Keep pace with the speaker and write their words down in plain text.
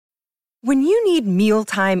When you need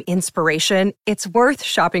mealtime inspiration, it's worth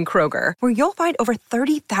shopping Kroger, where you'll find over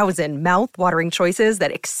 30,000 mouth-watering choices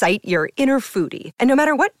that excite your inner foodie. And no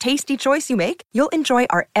matter what tasty choice you make, you'll enjoy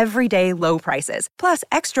our everyday low prices, plus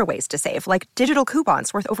extra ways to save, like digital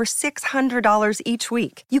coupons worth over $600 each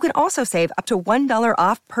week. You can also save up to $1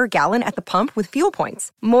 off per gallon at the pump with fuel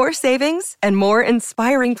points. More savings and more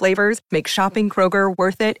inspiring flavors make shopping Kroger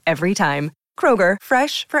worth it every time. Kroger,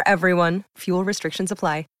 fresh for everyone. Fuel restrictions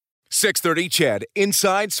apply. 630 CHED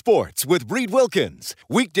Inside Sports with Reed Wilkins.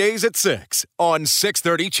 Weekdays at 6 on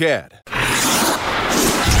 630 CHED.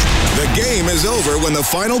 The game is over when the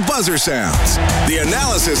final buzzer sounds. The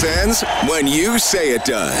analysis ends when you say it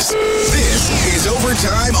does. This is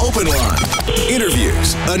Overtime Open Line.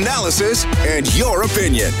 Interviews, analysis, and your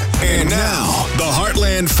opinion. And now, the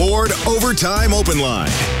Heartland Ford Overtime Open Line.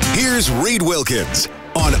 Here's Reed Wilkins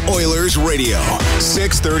on Oilers Radio,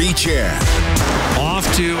 630 CHED. Off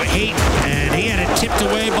to Hayton, and he had it tipped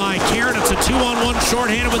away by Karen. It's a 2-on-1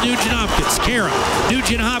 shorthanded with Nugent-Hopkins. Karen,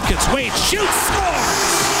 Nugent-Hopkins, wait, shoots,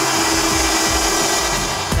 scores!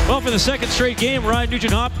 Well, for the second straight game, Ryan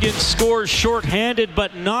Nugent-Hopkins scores shorthanded,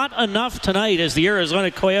 but not enough tonight as the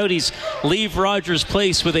Arizona Coyotes leave Rogers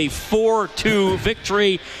Place with a 4-2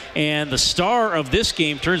 victory. And the star of this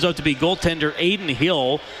game turns out to be goaltender Adin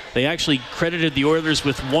Hill. They actually credited the Oilers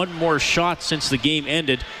with one more shot since the game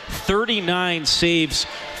ended. 39 saves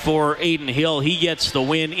for Adin Hill. He gets the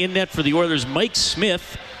win. In net for the Oilers, Mike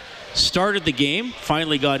Smith started the game,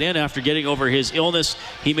 finally got in after getting over his illness.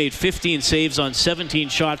 He made 15 saves on 17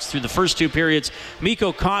 shots through the first two periods.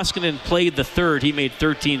 Mikko Koskinen played the third. He made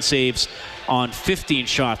 13 saves on 15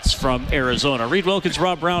 shots from Arizona. Reed Wilkins,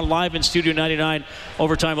 Rob Brown, live in Studio 99.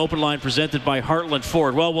 Overtime Open Line presented by Heartland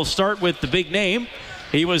Ford. Well, we'll start with the big name.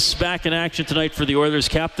 He was back in action tonight for the Oilers.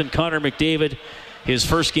 Captain Connor McDavid. His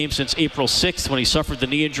first game since April 6th when he suffered the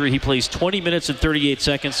knee injury. He plays 20 minutes and 38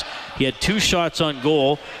 seconds. He had 2 shots on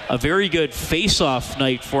goal. A very good face-off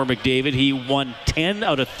night for McDavid. He won 10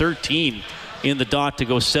 out of 13 in the dot to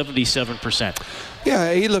go 77%.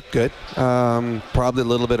 Yeah, he looked good. Probably a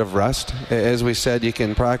little bit of rust. As we said, you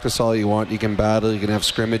can practice all you want. You can battle. You can have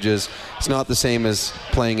scrimmages. It's not the same as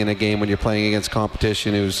playing in a game when you're playing against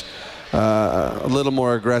competition who's a little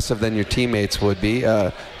more aggressive than your teammates would be.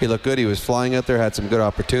 He looked good. He was flying out there, had some good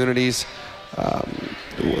opportunities.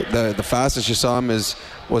 The fastest you saw him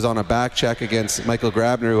was on a back check against Michael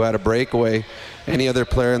Grabner, who had a breakaway. Any other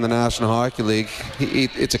player in the National Hockey League,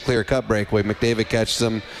 it's a clear-cut breakaway. McDavid catches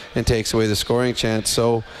him and takes away the scoring chance.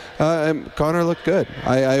 So Connor looked good.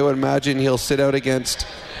 I would imagine he'll sit out against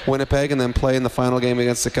Winnipeg and then play in the final game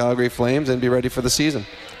against the Calgary Flames and be ready for the season.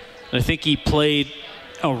 I think he played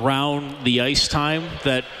around the ice time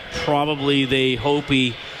that probably they hope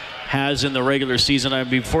he has in the regular season.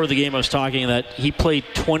 Before the game I was talking that he played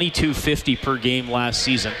 22.50 per game last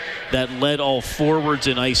season. That led all forwards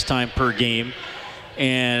in ice time per game.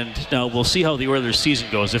 And now we'll see how the Oilers season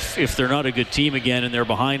goes. If they're not a good team again and they're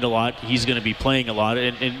behind a lot, he's going to be playing a lot.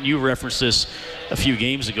 And you referenced this a few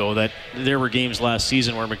games ago that there were games last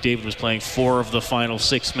season where McDavid was playing 4 of the final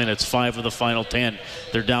 6 minutes, 5 of the final 10.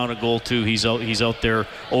 They're down a goal too. He's out there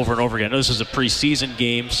over and over again. Now, this is a preseason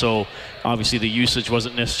game, so obviously the usage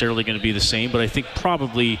wasn't necessarily going to be the same, but I think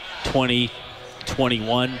probably 20,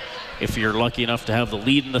 21. If you're lucky enough to have the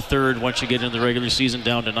lead in the third, once you get into the regular season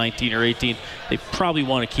down to 19 or 18, they probably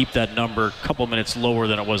want to keep that number a couple minutes lower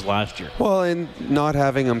than it was last year. Well, and not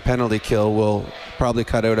having him penalty kill will probably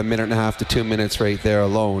cut out 1.5 to 2 minutes right there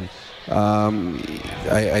alone.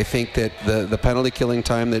 I think that the penalty killing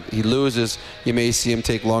time that he loses, you may see him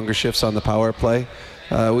take longer shifts on the power play.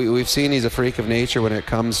 We've seen he's a freak of nature when it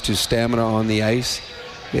comes to stamina on the ice.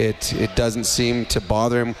 It doesn't seem to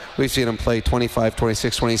bother him. We've seen him play 25,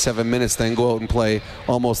 26, 27 minutes, then go out and play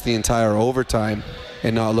almost the entire overtime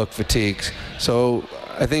and not look fatigued. So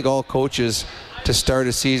I think all coaches, to start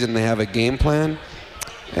a season, they have a game plan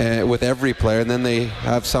with every player, and then they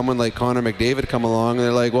have someone like Connor McDavid come along, and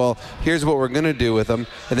they're like, well, here's what we're going to do with him.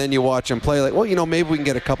 And then you watch him play, like, well, maybe we can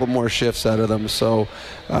get a couple more shifts out of them. So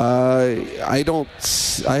I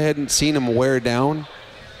hadn't seen him wear down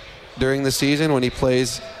during the season when he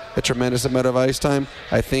plays a tremendous amount of ice time.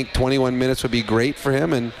 I think 21 minutes would be great for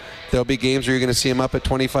him, and there'll be games where you're going to see him up at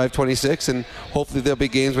 25, 26, and hopefully there'll be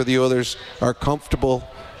games where the Oilers are comfortable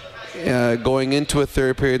going into a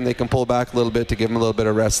third period and they can pull back a little bit to give him a little bit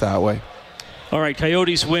of rest that way. All right,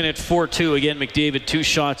 Coyotes win at 4-2. Again, McDavid, 2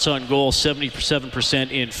 shots on goal,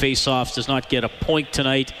 77% in faceoffs, does not get a point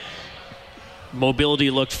tonight. Mobility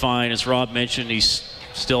looked fine. As Rob mentioned, he's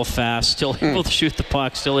still fast, still able to shoot the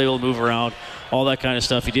puck, still able to move around. all that kind of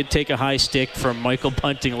stuff. He did take a high stick from Michael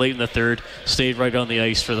Bunting late in the third, stayed right on the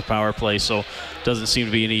ice for the power play, so doesn't seem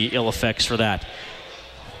to be any ill effects for that.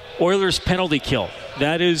 Oilers penalty kill.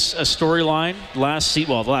 That is a storyline. The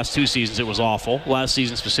last 2 seasons it was awful. Last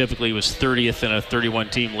season specifically it was 30th in a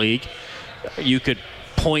 31-team league. You could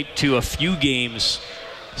point to a few games,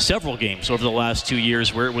 several games over the last 2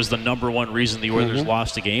 years where it was the number one reason the Oilers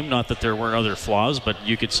lost a game. Not that there weren't other flaws, but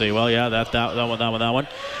you could say, well, yeah, that one.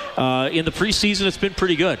 In the preseason, it's been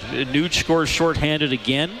pretty good. Nuge scores shorthanded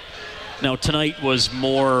again. Now, tonight was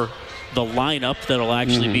more the lineup that'll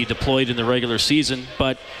actually be deployed in the regular season,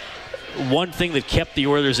 but one thing that kept the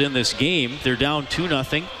Oilers in this game, they're down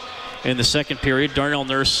 2-0 in the second period. Darnell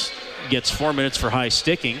Nurse gets 4 minutes for high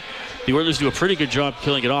sticking. The Oilers do a pretty good job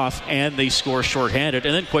killing it off, and they score shorthanded,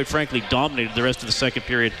 and then, quite frankly, dominated the rest of the second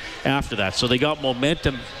period after that. So they got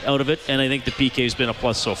momentum out of it, and I think the PK has been a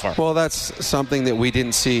plus so far. Well, that's something that we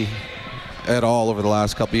didn't see at all over the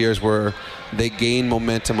last couple of years, where they gained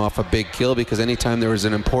momentum off a big kill, because anytime there was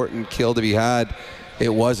an important kill to be had, it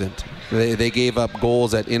wasn't. They gave up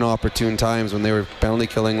goals at inopportune times when they were penalty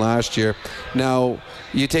killing last year. Now,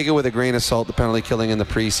 you take it with a grain of salt, the penalty killing in the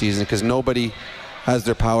preseason, because nobody has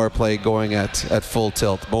their power play going at full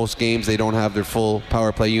tilt. Most games, they don't have their full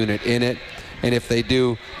power play unit in it. And if they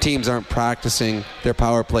do, teams aren't practicing their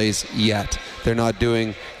power plays yet. They're not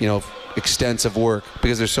doing, extensive work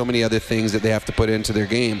because there's so many other things that they have to put into their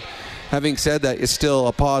game. Having said that, it's still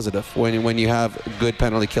a positive. When you have good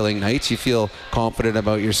penalty killing nights, you feel confident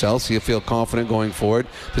about yourself, so you feel confident going forward.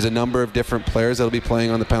 There's a number of different players that will be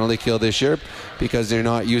playing on the penalty kill this year because they're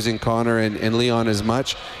not using Connor and Leon as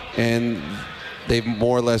much, and they've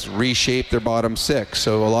more or less reshaped their bottom six.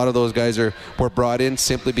 So a lot of those guys were brought in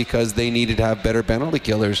simply because they needed to have better penalty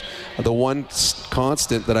killers. The one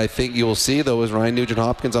constant that I think you will see, though, is Ryan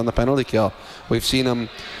Nugent-Hopkins on the penalty kill. We've seen him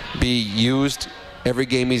be used every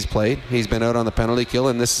game he's played. He's been out on the penalty kill,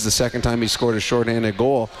 and this is the second time he scored a shorthanded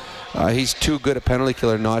goal. He's too good a penalty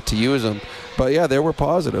killer not to use him. But yeah, there were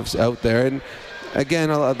positives out there. And again,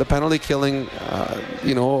 the penalty killing,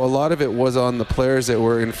 a lot of it was on the players that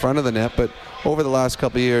were in front of the net. But over the last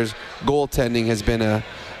couple of years, goaltending has been a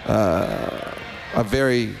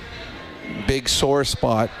very big sore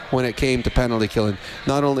spot when it came to penalty killing.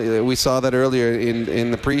 Not only, we saw that earlier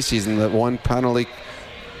in the preseason, that one penalty,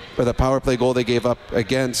 or the power play goal they gave up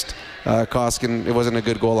against Koskinen, it wasn't a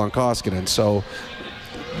good goal on Koskinen. So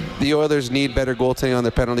the Oilers need better goaltending on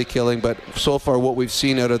their penalty killing, but so far what we've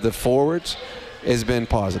seen out of the forwards has been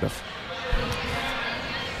positive.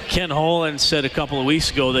 Ken Holland said a couple of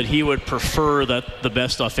weeks ago that he would prefer that the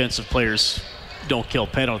best offensive players don't kill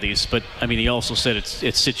penalties, but he also said it's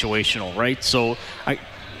situational, right? So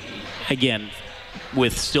again,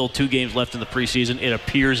 with still 2 games left in the preseason, it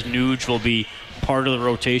appears Nuge will be part of the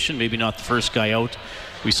rotation, maybe not the first guy out.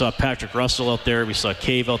 We saw Patrick Russell out there, we saw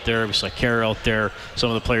Cave out there, we saw Kara out there, some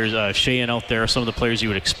of the players, Sheehan out there, some of the players you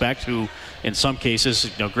would expect who, in some cases,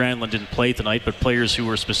 Granlund didn't play tonight, but players who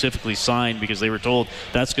were specifically signed because they were told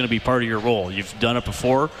that's going to be part of your role. You've done it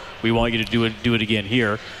before, we want you to do it again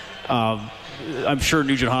here. I'm sure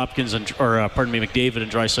Nugent-Hopkins McDavid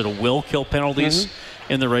and Draisaitl will kill penalties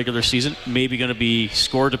in the regular season. Maybe going to be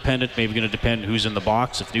score dependent, maybe going to depend who's in the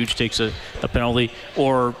box if Nuge takes a penalty,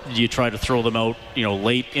 or you try to throw them out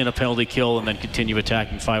late in a penalty kill and then continue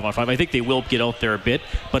attacking 5-on-5. I think they will get out there a bit,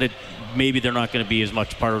 but maybe they're not going to be as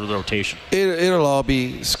much part of the rotation. It'll all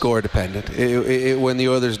be score dependent. When the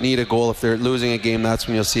Oilers need a goal, if they're losing a game, that's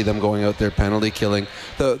when you'll see them going out there penalty killing.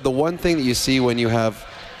 The one thing that you see when you have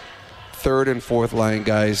third and fourth line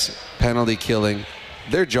guys penalty killing,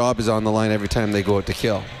 their job is on the line every time they go out to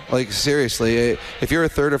kill. Like, seriously, if you're a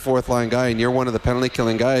third or fourth line guy and you're one of the penalty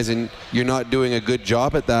killing guys and you're not doing a good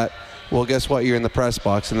job at that, well, guess what? You're in the press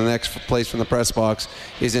box, and the next place from the press box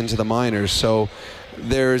is into the minors. So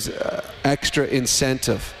there's extra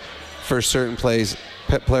incentive for certain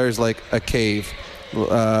players like a Cave,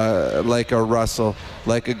 like a Russell,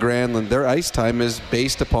 like a Granlund. Their ice time is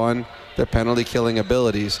based upon their penalty killing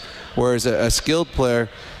abilities. Whereas a skilled player,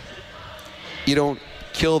 you don't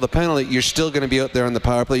kill the penalty, you're still going to be out there on the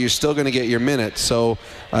power play, you're still going to get your minutes. So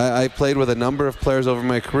I played with a number of players over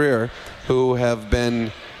my career who have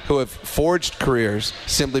forged careers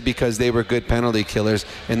simply because they were good penalty killers,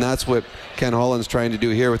 and that's what Ken Holland's trying to do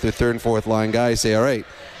here with their third and fourth line guys. Say, all right,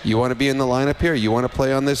 you want to be in the lineup here, you want to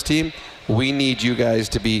play on this team, we need you guys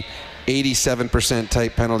to be 87%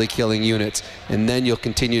 type penalty killing units, and then you'll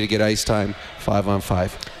continue to get ice time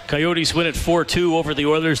 5-on-5. Coyotes win at 4-2 over the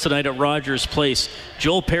Oilers tonight at Rogers Place.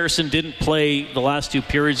 Joel Persson didn't play the last 2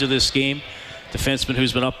 periods of this game. Defenseman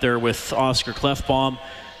who's been up there with Oscar Klefbom.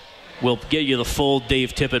 We'll get you the full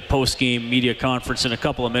Dave Tippett post-game media conference in a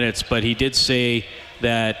couple of minutes, but he did say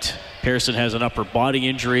that Persson has an upper body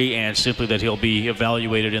injury and simply that he'll be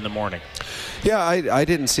evaluated in the morning. Yeah, I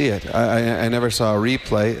didn't see it. I never saw a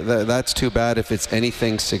replay. That's too bad if it's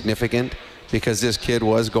anything significant, because this kid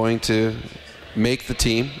was going to make the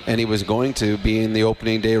team and he was going to be in the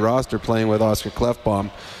opening day roster playing with Oscar Klefbom.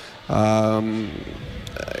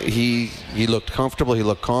 He looked comfortable, he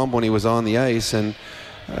looked calm when he was on the ice, and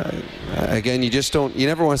again, you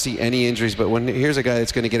never want to see any injuries, but here's a guy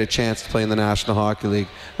that's going to get a chance to play in the National Hockey League,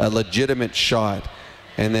 a legitimate shot,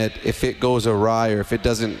 and that if it goes awry or if it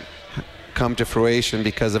doesn't come to fruition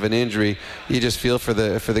because of an injury, you just feel for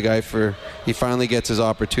the guy. He finally gets his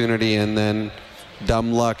opportunity, and then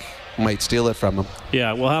dumb luck might steal it from him.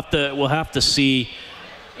 Yeah, we'll have to see.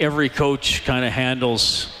 Every coach kind of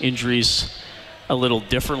handles injuries a little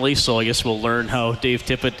differently, so I guess we'll learn how Dave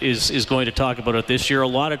Tippett is going to talk about it this year. A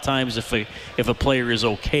lot of times if a player is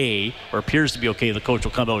okay or appears to be okay, the coach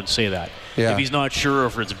will come out and say that. Yeah. If he's not sure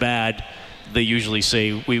if it's bad, they usually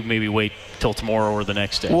say we maybe wait till tomorrow or the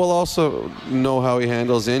next day. We'll also know how he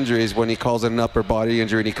handles injuries when he calls it an upper body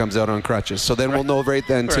injury and he comes out on crutches. So then we'll know right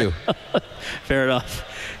then too. Fair enough.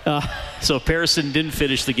 So Persson didn't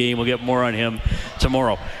finish the game. We'll get more on him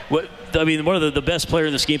tomorrow. One of the best player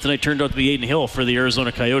in this game tonight turned out to be Adin Hill for the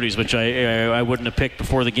Arizona Coyotes, which I wouldn't have picked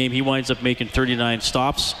before the game. He winds up making 39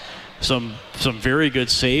 stops, some very good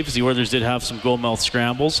saves. The Oilers did have some goal-mouth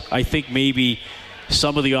scrambles. I think maybe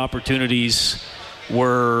some of the opportunities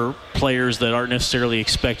were players that aren't necessarily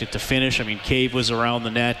expected to finish. I mean, Cave was around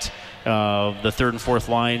the net. The third and fourth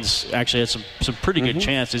lines actually had some pretty good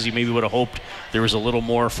chances. You maybe would have hoped there was a little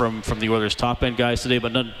more from the Oilers' top-end guys today,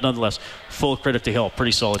 but nonetheless, full credit to Hill.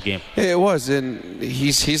 Pretty solid game. Yeah, it was, and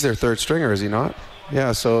he's their third stringer, is he not?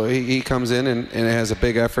 Yeah, so he comes in and has a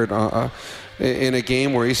big effort in a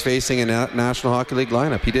game where he's facing a National Hockey League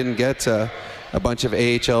lineup. He didn't get a bunch of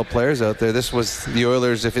AHL players out there. This was the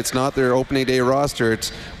Oilers. If it's not their opening day roster,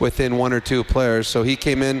 it's within one or two players. So he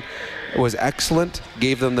came in, was excellent,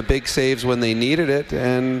 gave them the big saves when they needed it,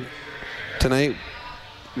 and tonight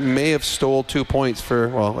may have stole 2 points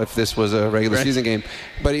if this was a regular season game,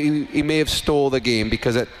 but he may have stole the game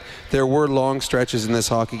because there were long stretches in this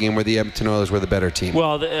hockey game where the Edmonton Oilers were the better team.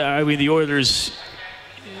 Well, the Oilers,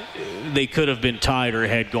 they could have been tied or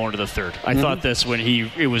ahead going to the third. I thought that's when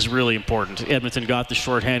it was really important. Edmonton got the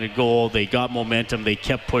shorthanded goal. They got momentum. They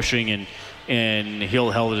kept pushing, and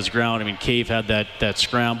Hill held his ground. I mean, Cave had that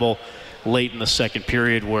scramble late in the second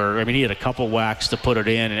period where, he had a couple whacks to put it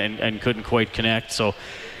in and couldn't quite connect. So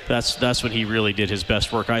that's when he really did his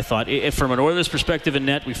best work, I thought. From an Oilers perspective in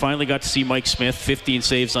net, we finally got to see Mike Smith, 15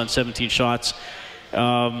 saves on 17 shots.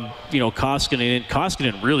 Koskinen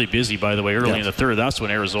really busy, by the way, early in the third. That's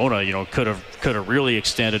when Arizona, could have really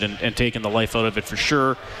extended and taken the life out of it for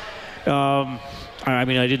sure. I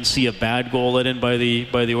didn't see a bad goal let in by the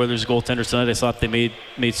Oilers goaltenders tonight. I thought they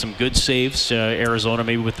made some good saves. Arizona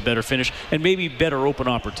maybe with the better finish and maybe better open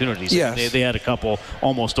opportunities. Yes. They had a couple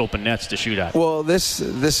almost open nets to shoot at. Well, this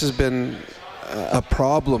has been a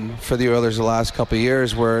problem for the Oilers the last couple of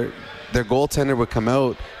years, where their goaltender would come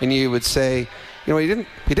out and you would say, he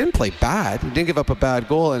didn't play bad. He didn't give up a bad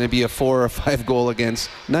goal, and it'd be a 4 or 5 goal against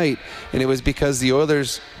night. And it was because the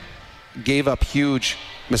Oilers gave up huge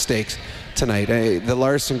mistakes tonight. The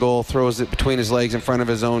Larson goal throws it between his legs in front of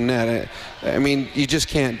his own net. You just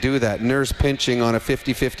can't do that. Nurse pinching on a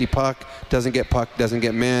 50-50 puck, doesn't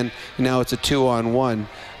get man. Now it's a 2-on-1.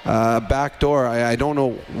 Backdoor, I don't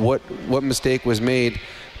know what mistake was made,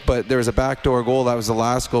 but there was a backdoor goal. That was the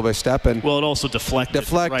last goal by Stepan. Well, it also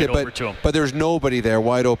deflected right over to him. But there's nobody there,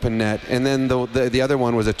 wide open net. And then the other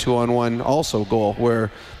one was a 2-on-1 also goal where,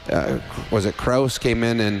 was it Krause came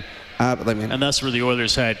in and and that's where the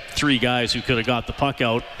Oilers had 3 guys who could have got the puck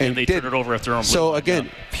out, and they turned it over after their own. So again,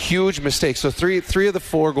 huge mistakes. So three of the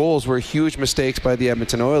 4 goals were huge mistakes by the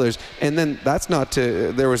Edmonton Oilers, and then that's not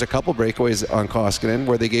to. There was a couple breakaways on Koskinen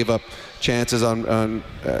where they gave up chances on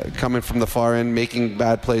coming from the far end, making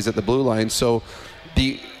bad plays at the blue line. So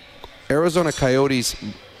the Arizona Coyotes,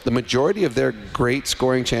 the majority of their great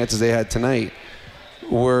scoring chances they had tonight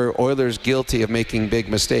were Oilers guilty of making big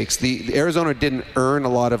mistakes. The Arizona didn't earn a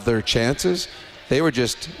lot of their chances. They were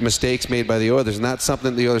just mistakes made by the Oilers, and that's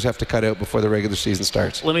something the Oilers have to cut out before the regular season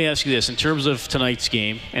starts. Let me ask you this. In terms of tonight's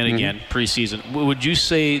game, and again, preseason, would you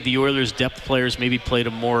say the Oilers' depth players maybe played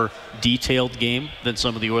a more detailed game than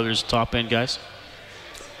some of the Oilers' top-end guys?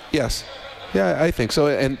 Yes. Yeah, I think so.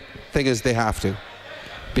 And the thing is, they have to.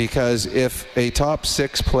 Because if a top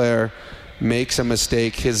 6 player makes a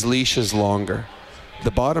mistake, his leash is longer. The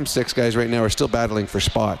bottom 6 guys right now are still battling for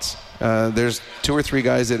spots. There's 2 or 3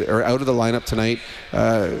 guys that are out of the lineup tonight.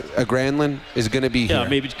 A Granlund is going to be here. Yeah,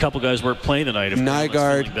 maybe a couple guys weren't playing tonight.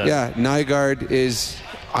 Nygaard is,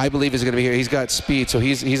 I believe, is going to be here. He's got speed, so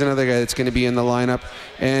he's another guy that's going to be in the lineup.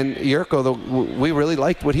 And Jurko, we really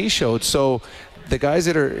liked what he showed. So the guys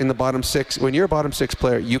that are in the bottom 6, when you're a bottom 6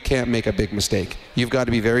 player, you can't make a big mistake. You've got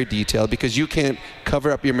to be very detailed because you can't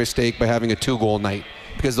cover up your mistake by having a 2-goal night,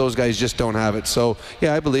 because those guys just don't have it. So,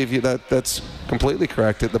 yeah, I believe you that's completely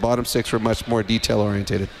correct. That the bottom 6 were much more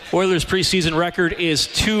detail-oriented. Oilers' preseason record is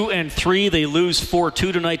 2-3. They lose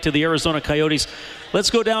 4-2 tonight to the Arizona Coyotes. Let's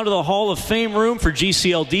go down to the Hall of Fame room for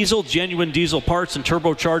GCL Diesel. Genuine diesel parts and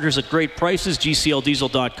turbochargers at great prices.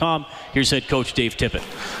 GCLDiesel.com. Here's head coach Dave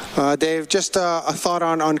Tippett. Dave, just a thought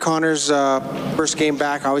on Connor's first game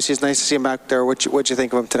back. Obviously, it's nice to see him back there. What'd you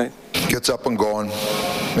think of him tonight? Gets up and going.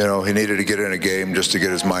 You know, he needed to get in a game just to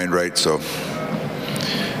get his mind right. So,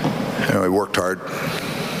 he worked hard.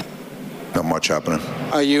 Not much happening.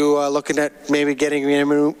 Are you looking at maybe getting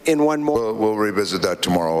him in one more? We'll revisit that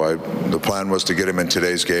tomorrow. The plan was to get him in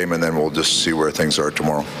today's game, and then we'll just see where things are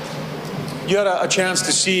tomorrow. You had a chance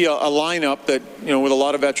to see a lineup that, with a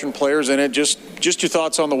lot of veteran players in it. Just your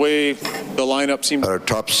thoughts on the way the lineup seemed. Our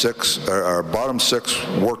top 6, our bottom 6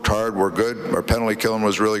 worked hard, were good. Our penalty killing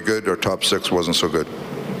was really good. Our top 6 wasn't so good.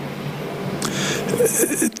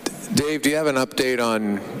 Dave, do you have an update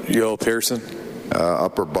on Joel Pearson?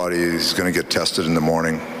 Upper body is going to get tested in the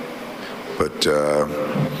morning, but I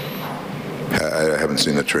haven't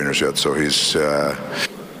seen the trainers yet, so he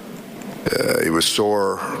was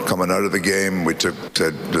sore coming out of the game. We said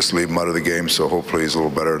just leave him out of the game, so hopefully he's a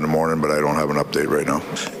little better in the morning, but I don't have an update right now.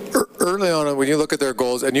 Early on, when you look at their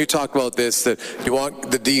goals, and you talked about this, that you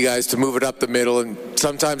want the D guys to move it up the middle, and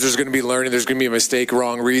sometimes there's going to be learning, there's going to be a mistake,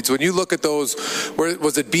 wrong reads. When you look at those,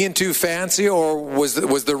 was it being too fancy, or was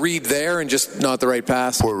the read there and just not the right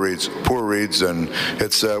pass? Poor reads, and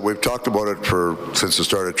it's we've talked about it since the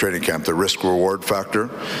start of training camp, the risk-reward factor,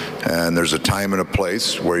 and there's a time and a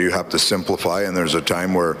place where you have to simplify, and there's a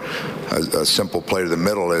time where a simple play to the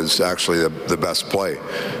middle is actually the best play.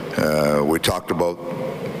 We talked about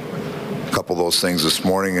a couple of those things this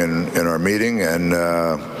morning in our meeting, and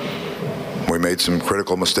we made some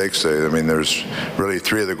critical mistakes today. I mean, there's really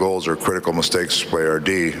 3 of the goals are critical mistakes by our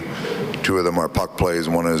D. 2 of them are puck plays.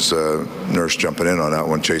 One is Nurse jumping in on that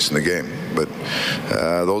one, chasing the game. But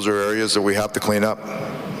those are areas that we have to clean up.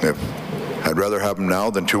 I'd rather have them now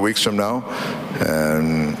than 2 weeks from now.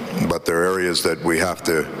 But there are areas that we have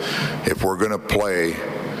to, if we're going to play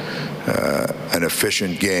an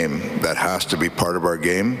efficient game, that has to be part of our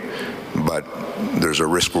game. But there's a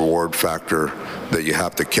risk-reward factor that you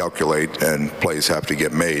have to calculate, and plays have to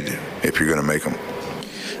get made if you're going to make them.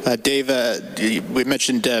 Dave, we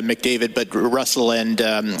mentioned McDavid, but Russell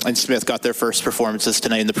and Smith got their first performances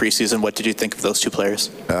tonight in the preseason. What did you think of those 2 players?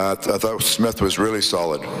 I thought Smith was really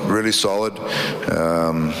solid.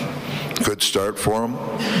 Good start for him.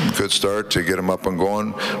 Good start to get him up and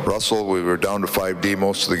going. Russell, we were down to 5D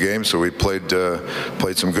most of the game, so we played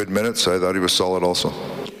some good minutes. I thought he was solid also.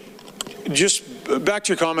 Just back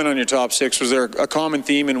to your comment on your top 6, was there a common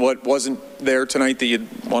theme in what wasn't there tonight that you'd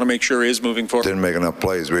want to make sure is moving forward? Didn't make enough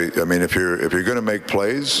plays. If you're going to make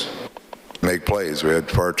plays, make plays. We had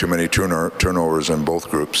far too many turnovers in both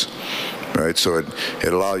groups, right? So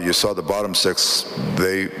it allowed, you saw the bottom 6,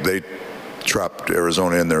 they trapped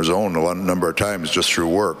Arizona in their zone a number of times just through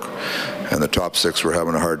work, and the top 6 were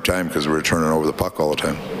having a hard time because we were turning over the puck all the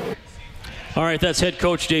time. All right, that's head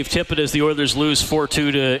coach Dave Tippett as the Oilers lose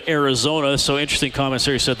 4-2 to Arizona. So interesting comments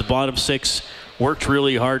there. He said the bottom 6 worked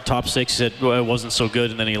really hard. Top 6 said it wasn't so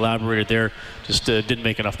good, and then he elaborated there. Just didn't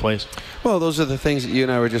make enough plays. Well, those are the things that you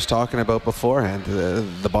and I were just talking about beforehand.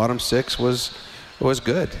 The bottom 6 was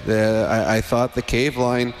good. I thought the Cave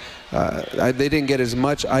line, they didn't get as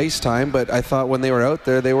much ice time, but I thought when they were out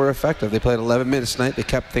there, they were effective. They played 11 minutes tonight. They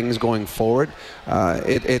kept things going forward.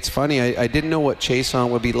 It's funny. I didn't know what Chiasson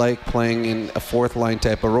would be like playing in a 4th line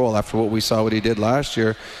type of role after what we saw what he did last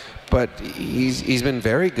year. But he's been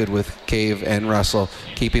very good with Cave and Russell,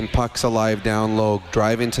 keeping pucks alive down low,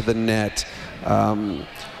 driving to the net,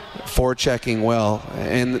 forechecking well.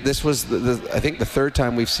 And this was, I think, the 3rd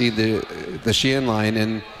time we've seen the Sheehan line,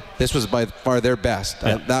 and this was by far their best.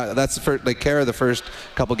 Yeah. That's the first, like Kara, the first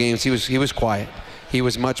couple games, he was quiet. He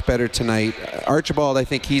was much better tonight. Archibald, I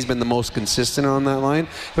think he's been the most consistent on that line,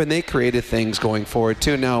 but they created things going forward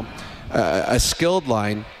too. Now, a skilled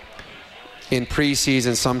line in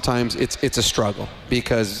preseason, sometimes it's a struggle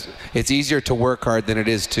because it's easier to work hard than it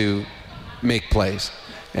is to make plays.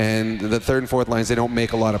 and the third and fourth lines, they don't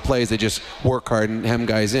make a lot of plays. They just work hard and hem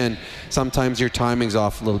guys in. Sometimes your timing's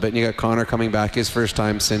off a little bit. And you got Connor coming back his first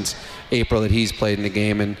time since April that he's played in the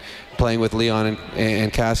game, and playing with Leon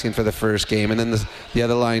and Kassian for the first game. And then the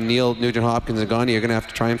other line, Neil, Nugent Hopkins, and Gagne, are going to have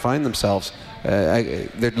to try and find themselves.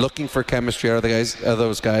 They're looking for chemistry out of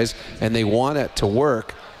those guys, and they want it to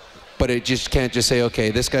work. But it just can't just say, okay,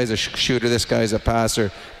 this guy's a shooter, this guy's a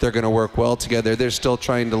passer. They're going to work well together. They're still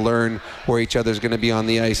trying to learn where each other's going to be on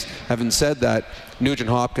the ice. Having said that, Nugent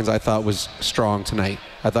Hopkins, I thought, was strong tonight.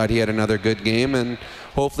 I thought he had another good game, and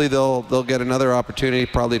hopefully they'll get another opportunity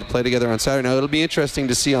probably to play together on Saturday. Now, it'll be interesting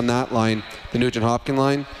to see on that line, the Nugent Hopkins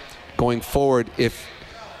line, going forward, if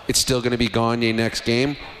it's still going to be Gagne next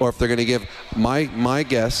game, or if they're going to give my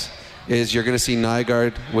guess is you're going to see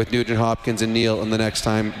Nygaard with Nugent Hopkins and Neil, and the next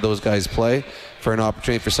time those guys play, for an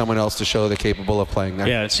opportunity for someone else to show they're capable of playing there.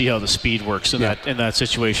 Yeah, and see how the speed works in that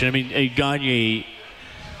situation. I mean, Gagne,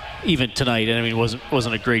 even tonight, I mean,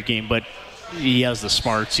 wasn't a great game, but he has the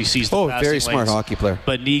smarts. He sees the passing very lanes. smart hockey player.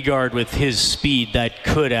 But Nygaard, with his speed, that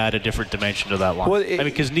could add a different dimension to that line. Well,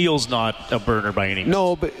 because Neil's not a burner by any means.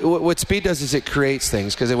 No, but what speed does is it creates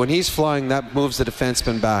things. Because when he's flying, that moves the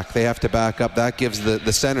defenseman back. They have to back up. That gives the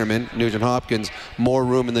centerman, Nugent Hopkins, more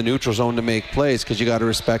room in the neutral zone to make plays, because you got to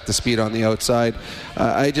respect the speed on the outside.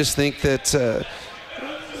 I just think that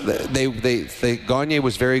Gagne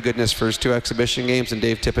was very good in his first two exhibition games, and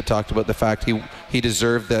Dave Tippett talked about the fact he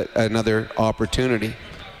deserved another opportunity.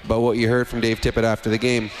 But what you heard from Dave Tippett after the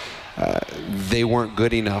game, they weren't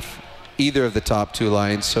good enough, either of the top two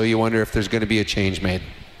lines, so you wonder if there's going to be a change made.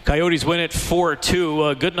 Coyotes win it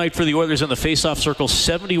 4-2. Good night for the Oilers in the face-off circle,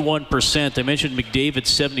 71%. I mentioned McDavid,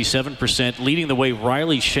 77%. Leading the way,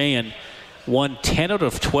 Riley Sheahan won 10 out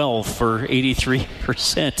of 12 for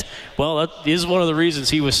 83%. Well, that is one of the reasons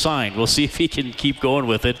he was signed. We'll see if he can keep going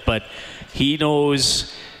with it, but he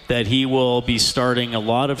knows that he will be starting a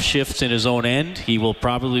lot of shifts in his own end. He will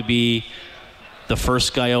probably be the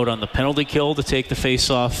first guy out on the penalty kill to take the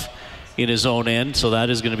face-off in his own end, so that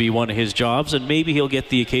is going to be one of his jobs, and maybe he'll get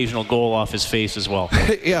the occasional goal off his face as well.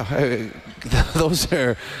 Yeah, those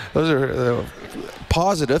are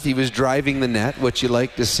positive. He was driving the net, which you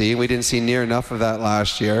like to see. We didn't see near enough of that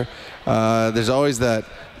last year. There's always that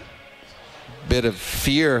bit of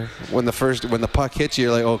fear when the puck hits you.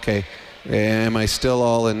 You're like, okay, am I still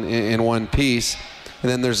all in one piece?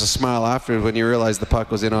 And then there's a smile after when you realize the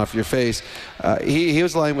puck was in off your face.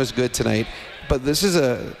 His line was good tonight. But this is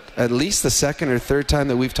at least the second or third time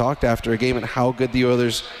that we've talked after a game and how good the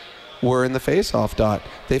Oilers were in the face-off dot.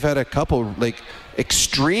 They've had a couple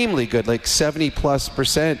extremely good,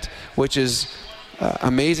 70+%, which is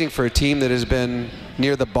amazing for a team that has been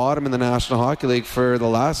near the bottom in the National Hockey League for the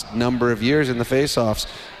last number of years in the face-offs.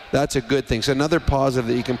 That's a good thing. So another positive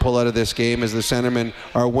that you can pull out of this game is the centermen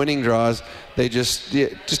are winning draws. They just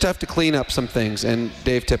have to clean up some things, and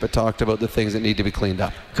Dave Tippett talked about the things that need to be cleaned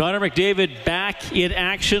up. Connor McDavid back in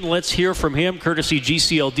action. Let's hear from him, courtesy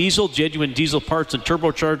GCL Diesel, genuine diesel parts and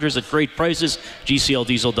turbochargers at great prices,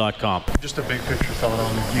 GCLDiesel.com. Just a big picture thought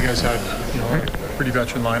on you guys had a pretty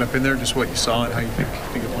veteran lineup in there, just what you saw and how you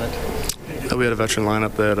think it went. We had a veteran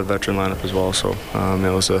lineup. They had a veteran lineup as well. So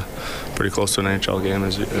it was a pretty close to an NHL game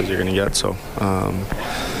as you're going to get. So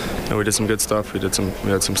we did some good stuff. We had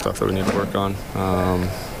some stuff that we need to work on.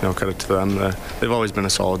 Credit to them. They've always been a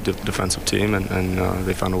solid defensive team, and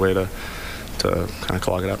they found a way to kind of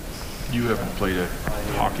clog it up. You haven't played a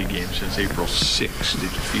hockey game since April 6th. Did you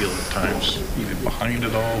feel at times even behind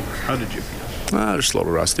it all? How did you feel? Just a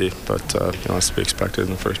little rusty, but that's to be expected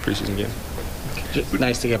in the first preseason game. Just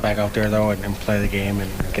nice to get back out there, though, and play the game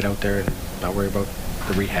and get out there and not worry about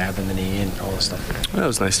the rehab and the knee and all this stuff. Yeah, it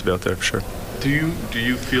was nice to be out there for sure. Do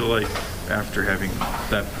you feel like after having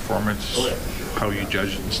that performance, how you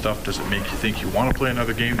judge it and stuff, does it make you think you want to play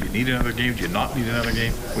another game? Do you need another game? Do you not need another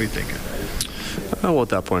game? What are you thinking? Well, at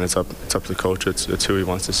that point, it's up to the coach. It's who he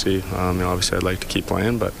wants to see. Obviously, I'd like to keep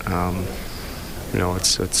playing, but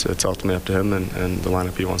it's ultimately up to him and the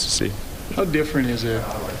lineup he wants to see. How different is it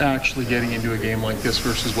actually getting into a game like this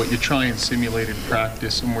versus what you try and simulate in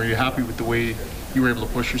practice? And were you happy with the way you were able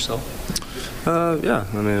to push yourself? Yeah.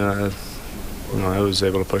 I was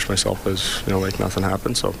able to push myself as like nothing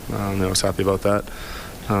happened. So I was happy about that.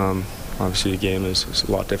 Obviously, the game is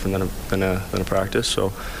a lot different than a practice.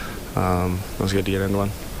 So it was good to get into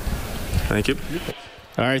one. Thank you.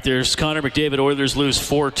 All right, there's Connor McDavid. Oilers lose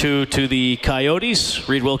 4-2 to the Coyotes.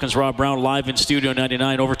 Reed Wilkins, Rob Brown, live in Studio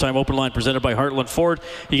 99. Overtime Open Line presented by Heartland Ford.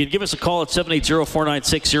 You can give us a call at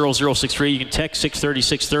 780-496-0063. You can text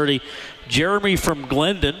 630-630. Jeremy from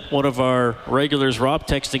Glendon, one of our regulars, Rob,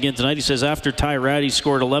 texting in tonight. He says, after Ty Ratty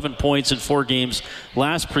scored 11 points in 4 games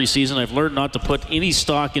last preseason, I've learned not to put any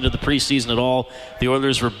stock into the preseason at all. The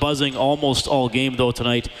Oilers were buzzing almost all game, though,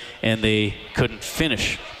 tonight, and they couldn't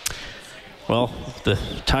finish. Well, the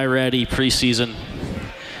Ty Ratty preseason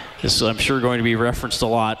is, I'm sure, going to be referenced a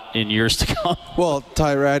lot in years to come. Well,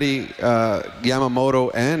 Ty Ratty,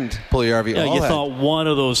 Yamamoto, and Puljujarvi all you had. thought one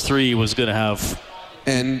of those 3 was going to have...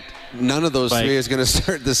 And none of those 3 is going to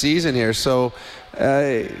start the season here. So,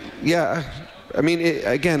 yeah, I mean,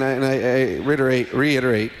 again, and I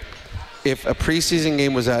reiterate, if a preseason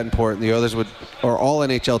game was that important, the Oilers would, or all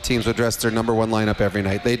NHL teams would dress their number 1 lineup every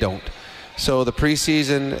night. They don't. So the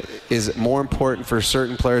preseason is more important for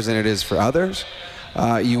certain players than it is for others.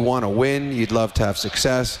 You want to win. You'd love to have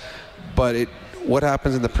success. But what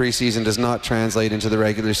happens in the preseason does not translate into the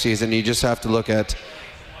regular season. You just have to look at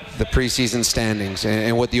the preseason standings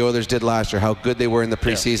and what the Oilers did last year, how good they were in the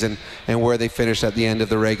preseason, and where they finished at the end of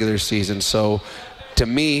the regular season. So to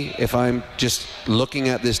me, if I'm just looking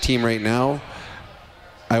at this team right now,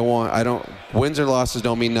 wins or losses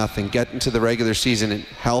don't mean nothing. Getting to the regular season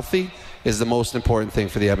healthy is the most important thing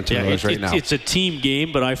for the Edmonton Oilers right now. It's a team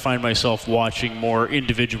game, but I find myself watching more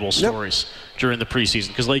individual stories during the preseason.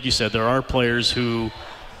 Because like you said, there are players who,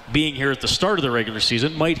 being here at the start of the regular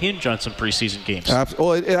season, might hinge on some preseason games. It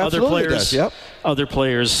absolutely does. Yep. Other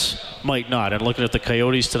players might not. And looking at the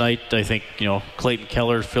Coyotes tonight, I think, Clayton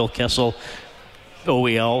Keller, Phil Kessel,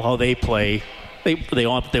 OEL, how they play. They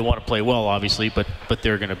want to play well, obviously, but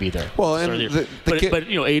they're going to be there. Well, and but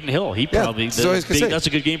Aiden Hill, that's a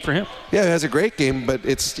good game for him. Yeah, he has a great game, but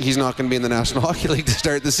he's not going to be in the National Hockey League to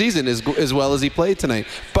start the season as well as he played tonight.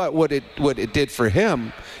 But what it did for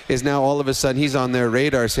him is now all of a sudden he's on their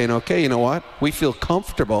radar saying, okay, you know what? We feel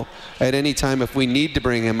comfortable at any time if we need to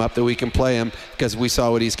bring him up that we can play him because we saw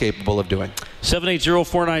what he's capable of doing.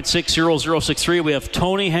 780-496-0063. We have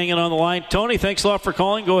Tony hanging on the line. Tony, thanks a lot for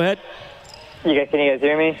calling. Go ahead. Can you guys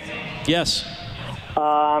hear me? Yes.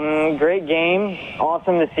 Great game.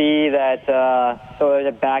 Awesome to see that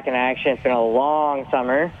they're back in action. It's been a long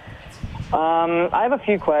summer. I have a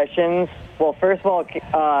few questions. Well, first of all,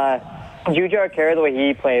 Jujhar Khaira, the way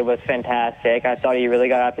he played was fantastic. I thought he really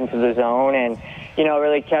got up into the zone and,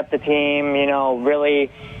 really kept the team,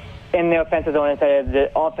 really in the offensive zone instead of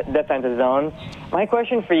the defensive zone. My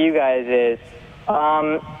question for you guys is,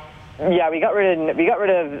 we got rid of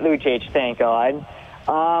Lucic, thank God.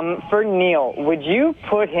 For Neil, would you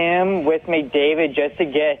put him with McDavid just to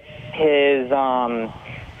get his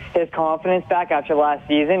confidence back after last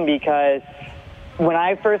season? Because when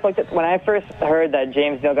I first heard that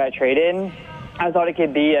James Neal got traded, I thought it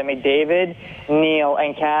could be McDavid, Neil,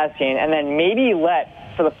 and Kassian, and then maybe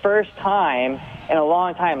for the first time in a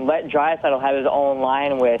long time, let Draisaitl have his own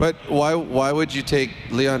line with. But why would you take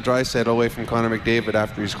Leon Draisaitl away from Connor McDavid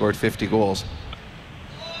after he scored 50 goals?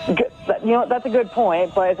 That's a good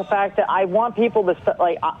point, but it's the fact that I want people to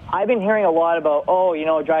I've been hearing a lot about,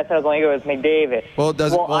 Draisaitl's only good with McDavid.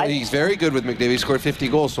 He's very good with McDavid. He scored 50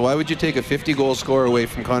 goals, so why would you take a 50-goal scorer away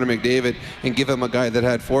from Connor McDavid and give him a guy that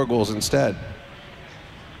had 4 goals instead?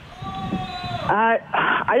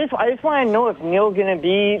 I just want to know if Neil's going to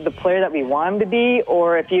be the player that we want him to be,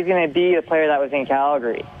 or if he's going to be the player that was in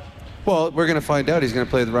Calgary. Well, we're going to find out. He's going to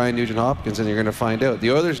play with Ryan Nugent-Hopkins, and you're going to find out. The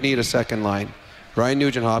Oilers need a second line. Ryan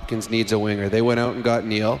Nugent-Hopkins needs a winger. They went out and got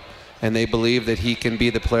Neil, and they believe that he can be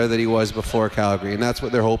the player that he was before Calgary, and that's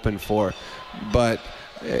what they're hoping for. But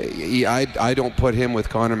I don't put him with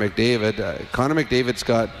Connor McDavid. Connor McDavid's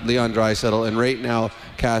got Leon Draisaitl, and right now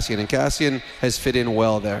Kassian, and Kassian has fit in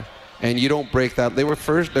well there. And you don't break that. They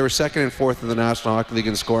were second and fourth in the National Hockey League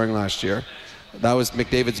in scoring last year. That was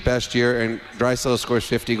McDavid's best year, and Draisaitl scores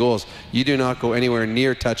 50 goals. You do not go anywhere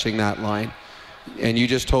near touching that line. And you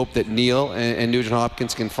just hope that Neil and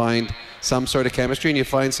Nugent-Hopkins can find some sort of chemistry, and you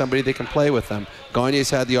find somebody that can play with them. Gagne's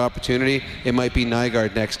had the opportunity. It might be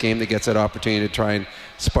Nygaard next game that gets that opportunity to try and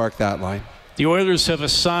spark that line. The Oilers have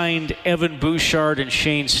assigned Evan Bouchard and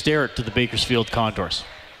Shane Sterrett to the Bakersfield Condors.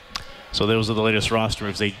 So those are the latest roster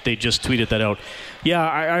moves. They just tweeted that out. Yeah,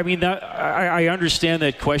 I understand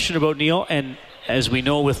that question about Neil, and as we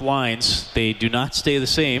know with lines, they do not stay the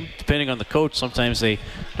same. Depending on the coach, sometimes they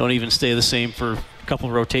don't even stay the same for a couple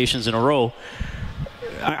of rotations in a row.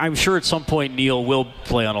 I'm sure at some point Neil will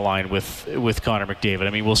play on a line with Connor McDavid. I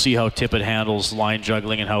mean, we'll see how Tippett handles line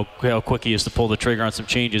juggling and how quick he is to pull the trigger on some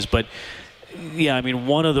changes. But yeah, I mean,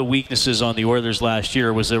 one of the weaknesses on the Oilers last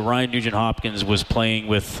year was that Ryan Nugent-Hopkins was playing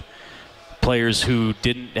with players who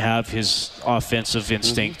didn't have his offensive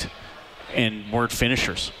instinct. and weren't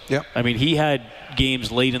finishers. Yep. I mean, he had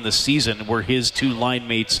games late in the season where his two line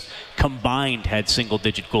mates combined had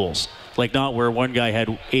single-digit goals. Like not where one guy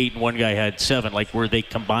had 8 and one guy had 7, like where they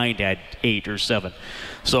combined had 8 or 7.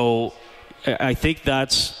 So I think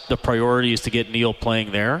that's the priority, is to get Neil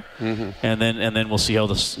playing there, and then we'll see how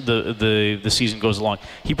the season goes along.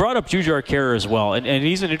 He brought up Jujhar Khaira as well, and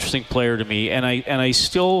he's an interesting player to me. And I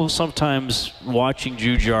still sometimes, watching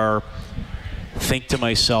Jujhar, think to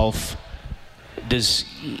myself, does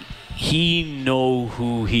he know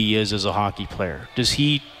who he is as a hockey player? Does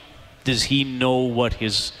he know what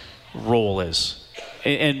his role is?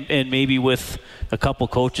 And maybe with a couple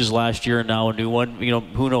coaches last year and now a new one,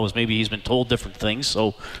 who knows? Maybe he's been told different things.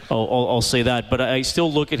 So I'll say that. But I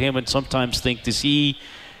still look at him and sometimes think, does he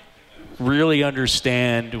really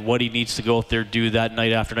understand what he needs to go out there do that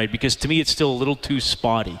night after night? Because to me, it's still a little too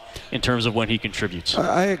spotty in terms of when he contributes.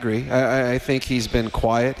 I agree. I think he's been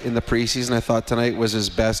quiet in the preseason. I thought tonight was his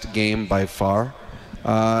best game by far.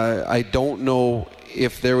 I don't know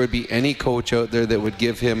if there would be any coach out there that would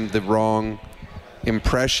give him the wrong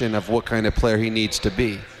impression of what kind of player he needs to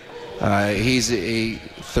be. He's a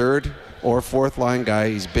third or fourth line guy.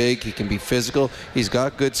 He's big. He can be physical. He's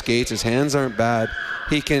got good skates. His hands aren't bad.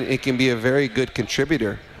 It can be a very good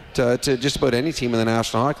contributor to just about any team in the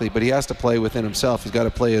National Hockey League, but he has to play within himself. He's got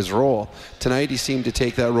to play his role. Tonight he seemed to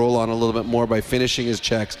take that role on a little bit more by finishing his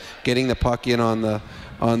checks, getting the puck in on the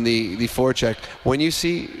forecheck. When you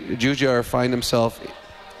see Jujhar find himself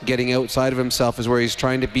getting outside of himself, is where he's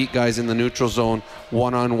trying to beat guys in the neutral zone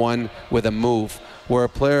one-on-one with a move, where a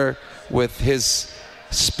player with his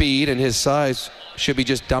speed and his size should be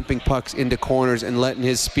just dumping pucks into corners and letting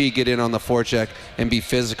his speed get in on the forecheck and be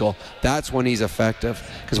physical. That's when he's effective.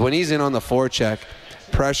 Because when he's in on the forecheck,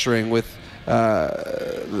 pressuring with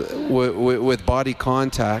body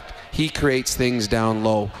contact, he creates things down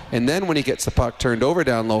low. And then when he gets the puck turned over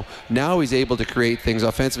down low, now he's able to create things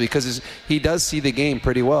offensively, because he does see the game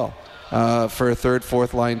pretty well for a third,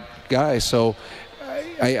 fourth line guy. So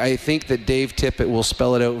I think that Dave Tippett will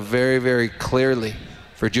spell it out very, very clearly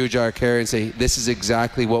for Jujhar Khaira and say, this is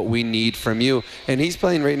exactly what we need from you. And he's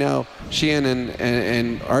playing right now, Sheehan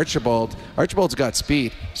and Archibald. Archibald's got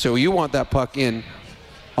speed, so you want that puck in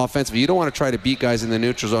offensively. You don't want to try to beat guys in the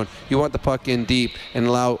neutral zone. You want the puck in deep and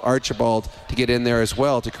allow Archibald to get in there as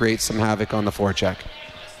well to create some havoc on the forecheck.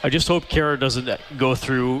 I just hope Khaira doesn't go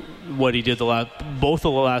through what he did both of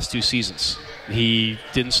the last 2 seasons. He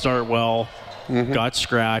didn't start well, got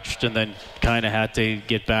scratched, and then kind of had to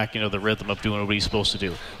get back into the rhythm of doing what he's supposed to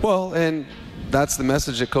do. Well, and that's the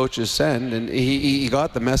message that coaches send, and he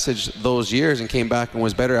got the message those years and came back and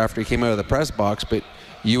was better after he came out of the press box. But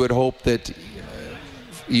you would hope that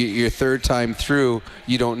your third time through,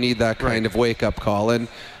 you don't need that kind of wake-up call. And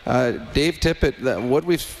Dave Tippett, what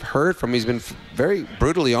we've heard from him, he's been very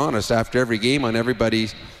brutally honest after every game on everybody.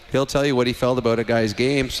 He'll tell you what he felt about a guy's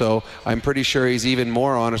game, so I'm pretty sure he's even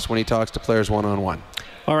more honest when he talks to players one-on-one.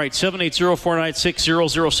 All right,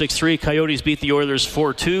 780-496-0063. Coyotes beat the Oilers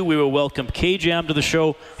 4-2. We will welcome K-Jam to the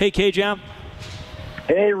show. Hey, K-Jam.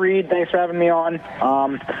 Hey, Reed. Thanks for having me on.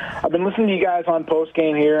 I've been listening to you guys on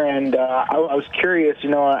postgame here, and I was curious,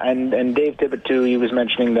 and Dave Tippett, too, he was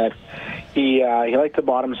mentioning that he liked the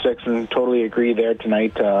bottom 6 and totally agree there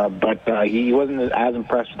tonight, but he wasn't as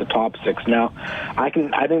impressed with the top 6. Now, I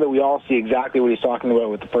think that we all see exactly what he's talking about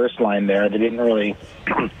with the first line there. They didn't really...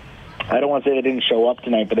 I don't want to say they didn't show up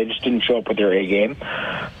tonight, but they just didn't show up with their A game.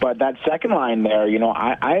 But that second line there,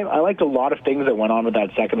 I liked a lot of things that went on with that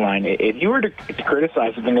second line. If you were to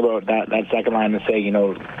criticize something about that second line and say,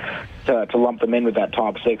 to lump them in with that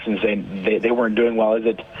top 6 and say they weren't doing well, is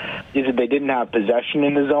it they didn't have possession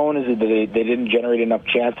in the zone? Is it that they didn't generate enough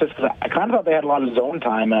chances? Because I kind of thought they had a lot of zone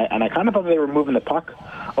time, and I kind of thought they were moving the puck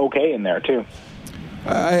okay in there too.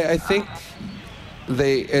 I think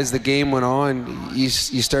as the game went on, you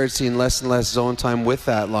started seeing less and less zone time with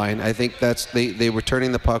that line. I think they were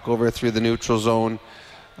turning the puck over through the neutral zone,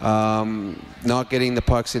 not getting the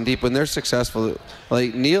pucks in deep. When they're successful,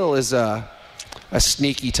 like Neil is a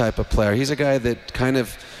sneaky type of player. He's a guy that kind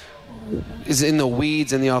of is in the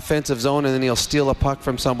weeds in the offensive zone, and then he'll steal a puck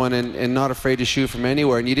from someone and not afraid to shoot from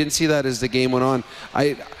anywhere. And you didn't see that as the game went on.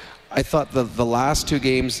 I thought the last 2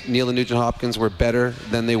 games, Neil and Nugent Hopkins were better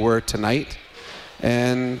than they were tonight.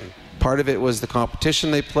 And part of it was the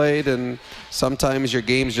competition they played, and sometimes your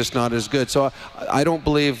game's just not as good. So I don't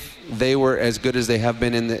believe they were as good as they have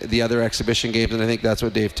been in the other exhibition games, and I think that's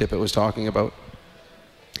what Dave Tippett was talking about.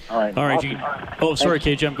 All right. Awesome. Sorry,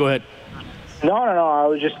 K-Jam, go ahead. No. I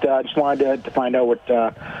was just wanted to find out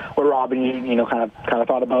Robin, kind of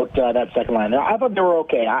thought about that second line. I thought they were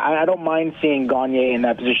okay. I don't mind seeing Gagner in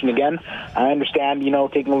that position again. I understand,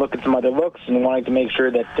 taking a look at some other looks and wanting to make sure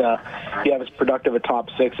that you have as productive a top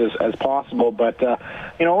six as possible. But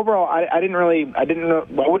overall, I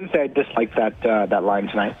wouldn't say I disliked that line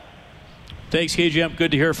tonight. Thanks, KGM.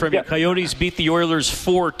 Good to hear from you. Coyotes beat the Oilers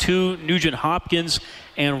 4-2. Nugent Hopkins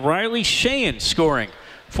and Riley Sheahan scoring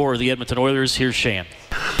for the Edmonton Oilers. Here's Sheahan.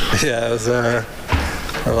 Yeah, it was a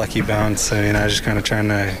lucky bounce. I just kind of trying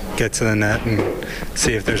to get to the net and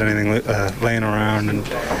see if there's anything laying around, and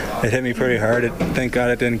it hit me pretty hard. Thank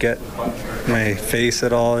God it didn't get my face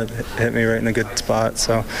at all. It hit me right in a good spot.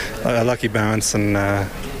 So a lucky bounce, and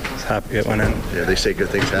happy it went in. Yeah, they say good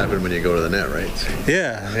things happen when you go to the net, right?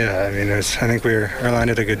 Yeah. I think our line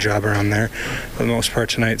did a good job around there for the most part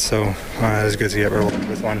tonight, so it was good to get rewarded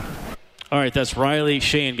with one. All right, that's Riley.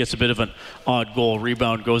 Sheahan gets a bit of an odd goal.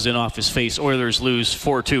 Rebound goes in off his face. Oilers lose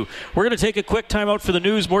 4-2. We're going to take a quick timeout for the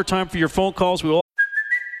news. More time for your phone calls.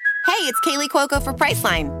 Hey, it's Kaylee Cuoco for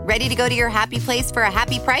Priceline. Ready to go to your happy place for a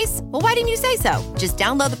happy price? Well, why didn't you say so? Just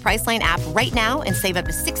download the Priceline app right now and save up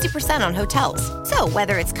to 60% on hotels. So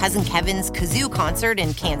whether it's Cousin Kevin's Kazoo Concert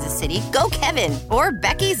in Kansas City, go Kevin, or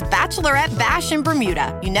Becky's Bachelorette Bash in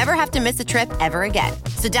Bermuda, you never have to miss a trip ever again.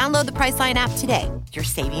 So download the Priceline app today. Your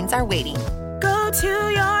savings are waiting. Go to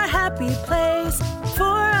your happy place for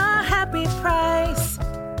a happy price.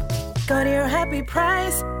 Go to your happy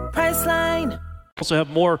price, Priceline. Also have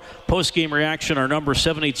more post-game reaction. Our number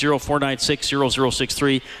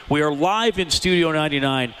 780-496-0063. We are live in Studio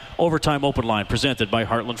 99, Overtime Open Line, presented by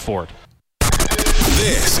Heartland Ford.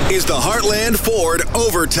 This is the Heartland Ford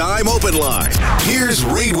Overtime Open Line. Here's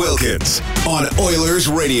Reed Wilkins on Oilers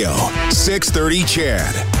Radio, 630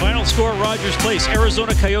 CHED. Final score, Rogers Place,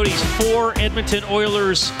 Arizona Coyotes 4, Edmonton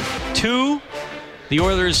Oilers 2. The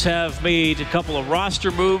Oilers have made a couple of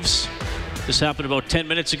roster moves. This happened about 10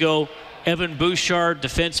 minutes ago. Evan Bouchard,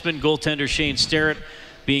 defenseman, goaltender Shane Starrett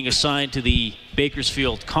being assigned to the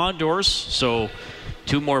Bakersfield Condors. So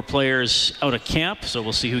 2 more players out of camp. So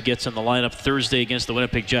we'll see who gets in the lineup Thursday against the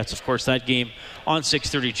Winnipeg Jets. Of course, that game on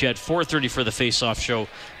 6:30 CHED, 4:30 for the face-off show.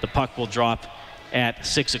 The puck will drop at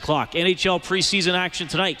 6 o'clock. NHL preseason action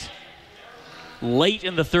tonight. Late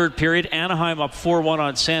in the third period, Anaheim up 4-1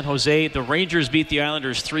 on San Jose. The Rangers beat the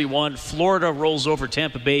Islanders 3-1. Florida rolls over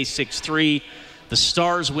Tampa Bay 6-3. The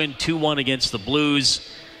Stars win 2-1 against the Blues,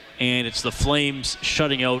 and it's the Flames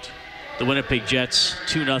shutting out the Winnipeg Jets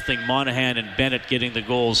 2-0. Monahan and Bennett getting the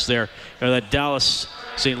goals there. That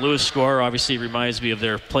Dallas-St. Louis score obviously reminds me of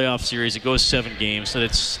their playoff series. It goes 7 games, and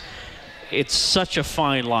it's such a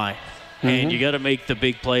fine line, and you got to make the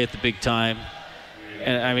big play at the big time.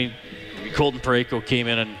 And Colton Parayko came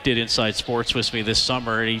in and did Inside Sports with me this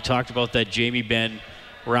summer, and he talked about that Jamie Benn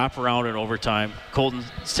wrap around in overtime. Colton's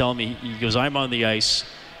telling me, he goes, I'm on the ice,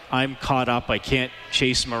 I'm caught up, I can't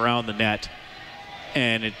chase him around the net,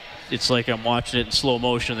 and it's like I'm watching it in slow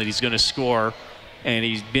motion that he's going to score, and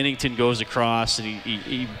Binnington goes across, and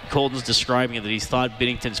Colton's describing it that he thought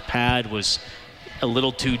Binnington's pad was a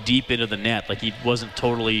little too deep into the net, like he wasn't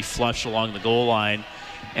totally flush along the goal line,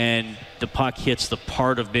 and the puck hits the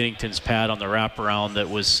part of Binnington's pad on the wraparound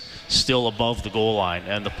that was still above the goal line,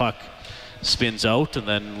 and the puck spins out, and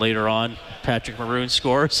then later on Patrick Maroon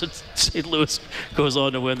scores and St. Louis goes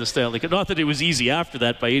on to win the Stanley Cup. Not that it was easy after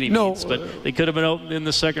that by any means, but they could have been out in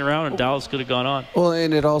the second round and Dallas could have gone on. Well,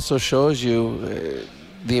 and it also shows you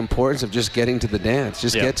the importance of just getting to the dance.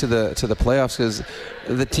 Just get to the playoffs, because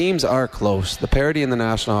the teams are close. The parity in the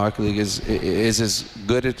National Hockey League is as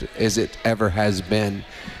good as it ever has been.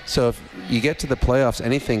 So if you get to the playoffs,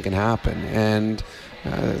 anything can happen. And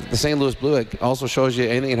the St. Louis Blues also shows you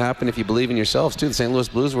anything can happen if you believe in yourselves, too. The St. Louis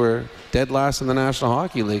Blues were dead last in the National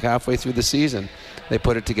Hockey League halfway through the season. They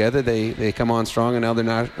put it together. They come on strong, and now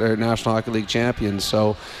they're National Hockey League champions.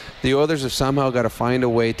 So the Oilers have somehow got to find a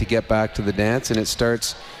way to get back to the dance, and it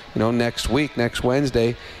starts next week, next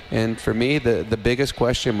Wednesday. And for me, the biggest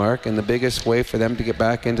question mark and the biggest way for them to get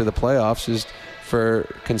back into the playoffs is for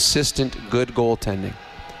consistent, good goaltending.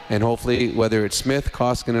 And hopefully, whether it's Smith,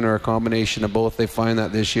 Koskinen, or a combination of both, they find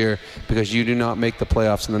that this year, because you do not make the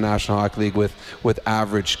playoffs in the National Hockey League with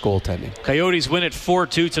average goaltending. Coyotes win at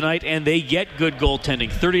 4-2 tonight, and they get good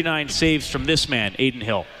goaltending. 39 saves from this man, Adin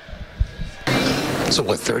Hill. So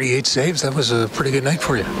 38 saves? That was a pretty good night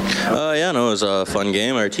for you. It was a fun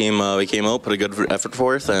game. Our team, we came out, put a good effort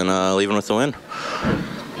forth, and leaving with the win.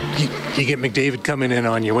 you get McDavid coming in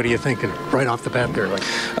on you. What are you thinking right off the bat there?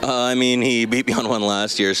 I mean, he beat me on one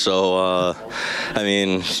last year, so I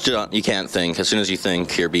mean, you can't think. As soon as you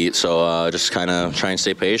think, you're beat. So just kind of try and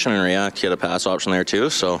stay patient and react. He had a pass option there too,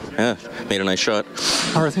 so yeah, made a nice shot.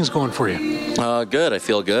 How are things going for you? Good. I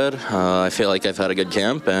feel good. I feel like I've had a good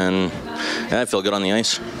camp, and yeah, I feel good on the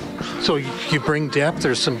ice. So you bring depth.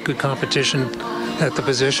 There's some good competition at the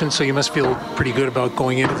position, so you must feel pretty good about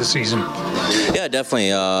going into the season. Yeah,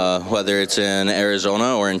 definitely. Whether it's in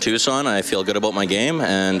Arizona or in Tucson, I feel good about my game,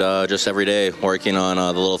 and just every day working on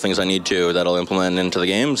the little things I need to that I'll implement into the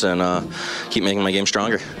games and keep making my game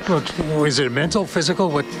stronger. Well, is it mental,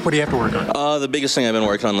 physical? What do you have to work on? The biggest thing I've been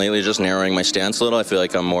working on lately is just narrowing my stance a little. I feel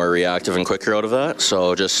like I'm more reactive and quicker out of that,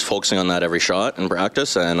 so just focusing on that every shot in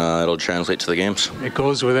practice, and it'll translate to the games. It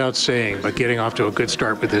goes without saying, but getting off to a good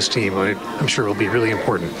start with this team, I'm sure will be really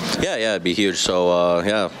important. Yeah, it'd be huge. So,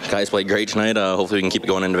 guys played great tonight. Hopefully we can keep it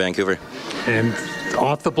going into Vancouver. And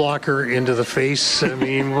off the blocker, into the face, I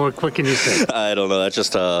mean, what can you say? I don't know. That's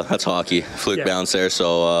just, that's hockey. Fluke bounce there.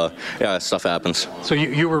 So, stuff happens. So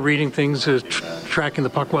you were reading things, tracking the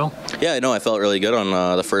puck well? Yeah, I felt really good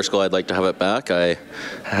on the first goal. I'd like to have it back. I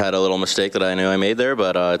had a little mistake that I knew I made there,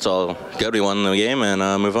 but it's all good. We won the game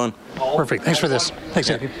and move on. Perfect. Thanks for this. Thanks,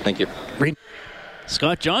 Andy. Thank you. Reed.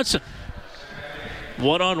 Scott Johnson.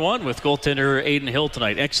 One-on-one with goaltender Aiden Hill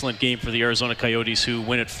tonight. Excellent game for the Arizona Coyotes, who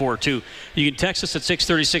win at 4-2. You can text us at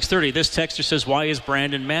 630-630. This texter says, why is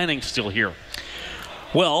Brandon Manning still here?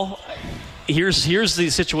 Well, here's the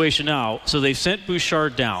situation now. So they've sent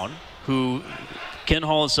Bouchard down, who Ken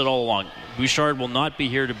Holland said all along, Bouchard will not be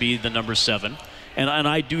here to be the number 7. And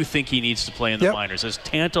I do think he needs to play in the minors. As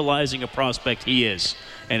tantalizing a prospect he is,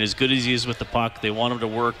 and as good as he is with the puck, they want him to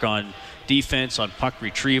work on defense, on puck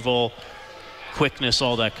retrieval, quickness,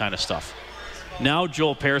 all that kind of stuff. Now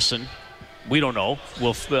Joel Persson, we don't know,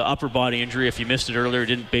 will upper body injury. If you missed it earlier,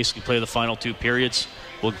 didn't basically play the final 2 periods.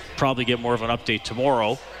 We'll probably get more of an update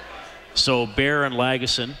tomorrow. So Bear and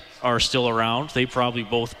Lagesson are still around. They probably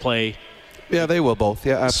both play. Yeah, they will both.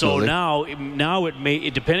 Yeah, absolutely. So now it may,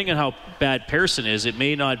 depending on how bad Persson is, it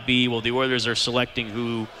may not be, well, the Oilers are selecting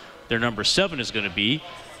who their number 7 is going to be.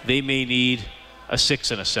 They may need a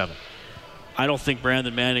 6 and a 7. I don't think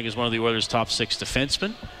Brandon Manning is one of the Oilers' top 6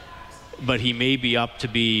 defensemen, but he may be up to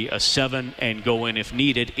be a 7 and go in if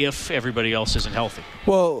needed, if everybody else isn't healthy.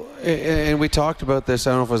 Well, and we talked about this, I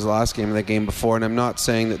don't know if it was the last game or the game before, and I'm not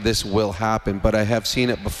saying that this will happen, but I have seen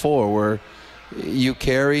it before where you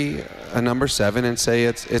carry a number 7 and say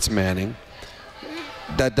it's Manning.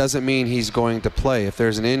 That doesn't mean he's going to play. If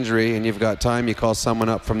there's an injury and you've got time, you call someone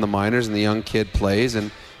up from the minors and the young kid plays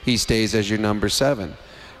and he stays as your number 7.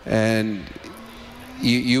 And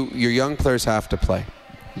your young players have to play.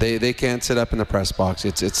 They can't sit up in the press box.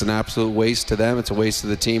 It's an absolute waste to them. It's a waste to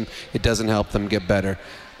the team. It doesn't help them get better.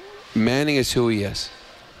 Manning is who he is.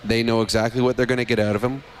 They know exactly what they're going to get out of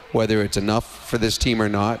him. Whether it's enough for this team or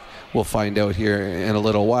not, we'll find out here in a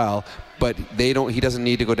little while. But he doesn't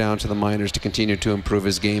need to go down to the minors to continue to improve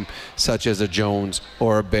his game, such as a Jones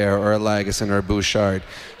or a Bear or a Lagesson or a Bouchard.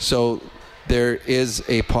 So there is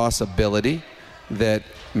a possibility that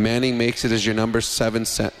Manning makes it as your number 7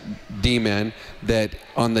 D-man, that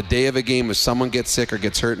on the day of a game, if someone gets sick or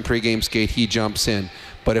gets hurt in pregame skate, he jumps in.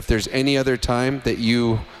 But if there's any other time that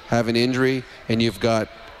you have an injury and you've got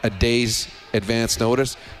a day's advance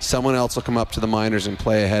notice, someone else will come up to the minors and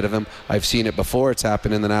play ahead of him. I've seen it before. It's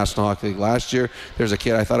happened in the National Hockey League last year. There's a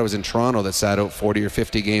kid, I thought it was in Toronto, that sat out 40 or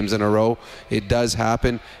 50 games in a row. It does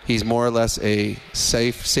happen. He's more or less a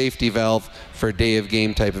safety valve for day of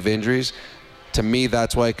game type of injuries. To me,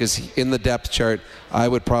 that's why, because in the depth chart, I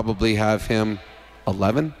would probably have him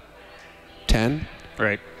 11, 10.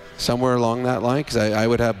 Right. Somewhere along that line, because I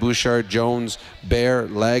would have Bouchard, Jones, Bear,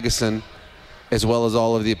 Lagesson, as well as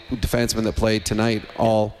all of the defensemen that played tonight,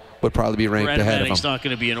 all would probably be ranked Brandon ahead Manning's of him. not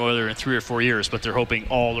going to be an Oiler in 3 or 4 years, but they're hoping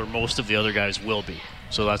all or most of the other guys will be.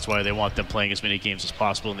 So that's why they want them playing as many games as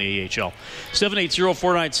possible in the AHL.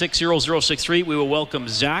 780-496-0063. We will welcome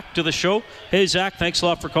Zach to the show. Hey, Zach, thanks a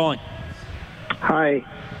lot for calling. Hi.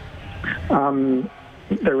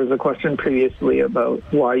 There was a question previously about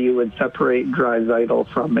why you would separate Draisaitl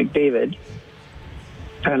from McDavid.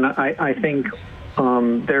 And I think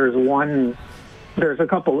there's a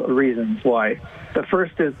couple of reasons why. The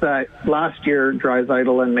first is that last year,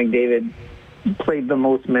 Draisaitl and McDavid played the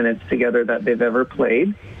most minutes together that they've ever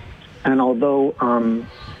played. And although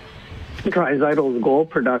Draisaitl's goal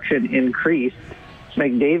production increased,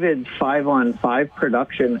 McDavid's 5-on-5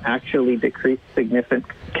 production actually decreased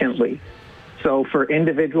significantly. So for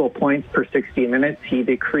individual points per 60 minutes, he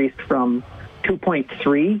decreased from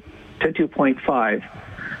 2.3 to 2.5.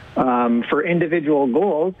 For individual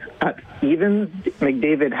goals, at evens,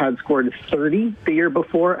 McDavid had scored 30 the year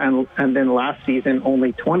before, and then last season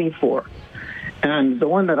only 24. And the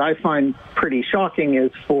one that I find pretty shocking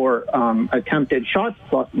is for attempted shots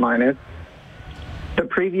plus minus. The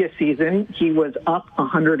previous season, he was up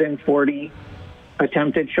 140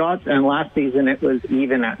 attempted shots, and last season it was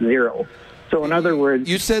even at 0. So in other words...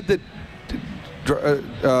 You said that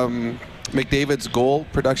McDavid's goal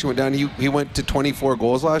production went down. He went to 24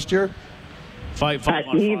 goals last year? At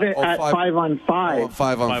 5-on-5.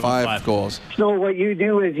 5-on-5 goals. So what you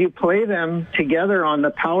do is you play them together on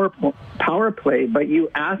the power play, but you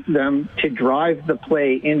ask them to drive the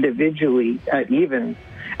play individually at evens.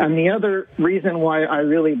 And the other reason why I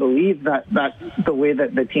really believe that that's the way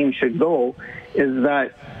that the team should go is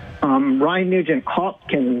that Ryan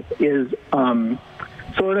Nugent-Hopkins is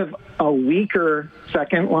sort of a weaker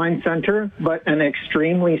second-line center, but an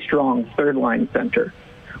extremely strong third-line center.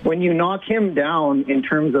 When you knock him down in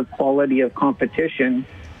terms of quality of competition,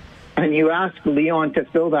 and you ask Leon to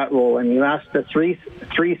fill that role, and you ask the three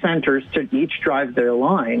centers to each drive their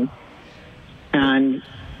line, and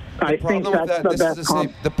I think that's the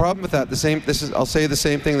best. The problem with that, I'll say the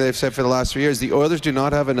same thing that I've said for the last 3 years. The Oilers do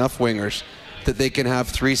not have enough wingers that they can have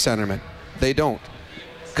 3 centermen. They don't.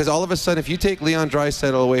 Because all of a sudden, if you take Leon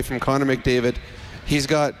Draisaitl away from Connor McDavid, he's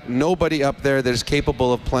got nobody up there that is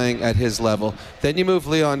capable of playing at his level. Then you move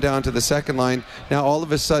Leon down to the second line. Now, all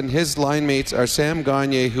of a sudden, his line mates are Sam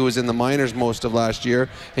Gagner, who was in the minors most of last year,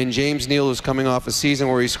 and James Neal, who's coming off a season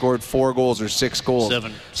where he scored 4 goals or 6 goals.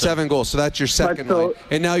 Seven goals. So that's your second line.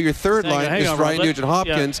 And now your third line is Ryan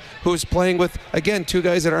Nugent-Hopkins, who's playing with, again, 2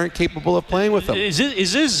 guys that aren't capable of playing with him. Is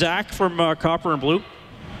this Zach from Copper and Blue?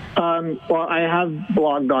 Well, I have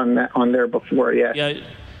blogged on there before, yeah.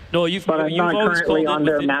 No, you've always called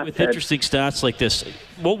in with interesting stats like this.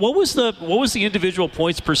 What was the individual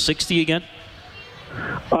points per 60 again?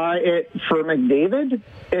 For McDavid,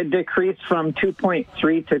 it decreased from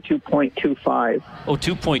 2.3 to 2.25. Oh,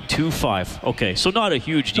 2.25. Okay, so not a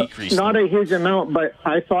huge decrease. Not a huge amount, but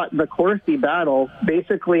I thought the Corsi battle,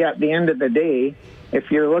 basically at the end of the day,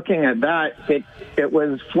 if you're looking at that, it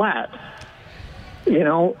was flat. You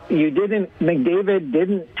know, McDavid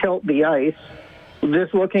didn't tilt the ice.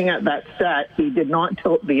 Just looking at that stat, he did not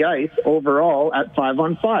tilt the ice overall at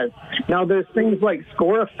 5-on-5. Now, there's things like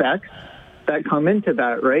score effects that come into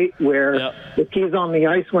that, right? Where if he's on the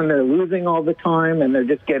ice when they're losing all the time and they're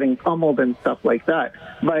just getting pummeled and stuff like that.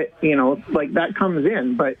 But, you know, like that comes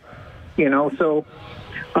in. But, you know, so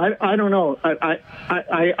I don't know.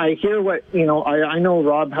 I hear what, you know, I know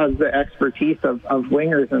Rob has the expertise of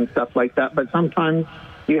wingers and stuff like that, but sometimes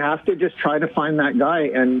you have to just try to find that guy,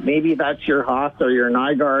 and maybe that's your Haas or your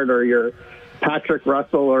Nygaard or your Patrick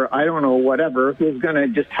Russell or I don't know, whatever, who's going to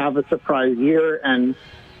just have a surprise year and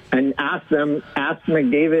ask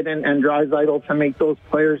McDavid and Draisaitl to make those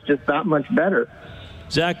players just that much better.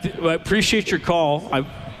 Zach, I appreciate your call.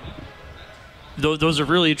 Those are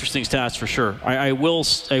really interesting stats for sure. I will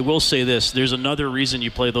say this. There's another reason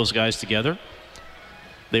you play those guys together.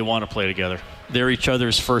 They want to play together. They're each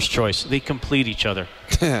other's first choice. They complete each other.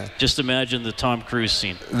 Just imagine the Tom Cruise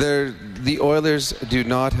scene. The Oilers do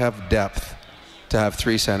not have depth to have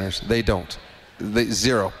 3 centers. They don't.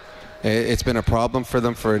 Zero. It's been a problem for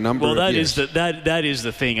them for a number of years. That is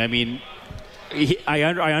the thing. I mean, I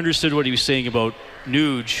understood what he was saying about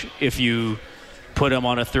Nuge if you put him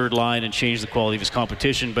on a third line and change the quality of his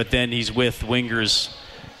competition, but then he's with wingers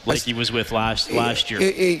like he was with last year.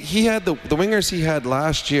 He had the wingers he had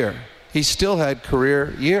last year. He still had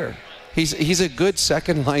career year. He's a good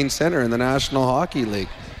second line center in the National Hockey League.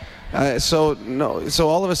 So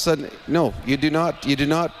all of a sudden, no, you do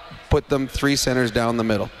not put them 3 centers down the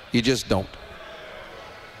middle. You just don't.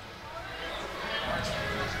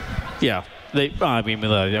 Yeah. Who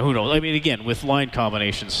knows? I mean, again, with line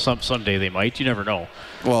combinations, someday they might. You never know.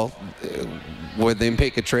 Well, would they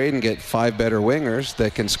make a trade and get 5 better wingers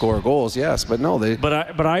that can score goals? Yes, but no.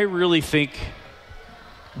 But I really think.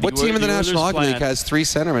 What team in the National Hockey League has 3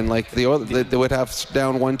 centermen like the Oilers? They would have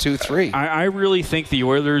down 1, 2, 3. I really think the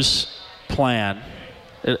Oilers' plan,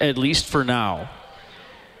 at least for now.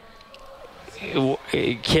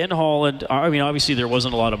 Ken Holland, I mean, obviously there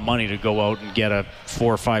wasn't a lot of money to go out and get a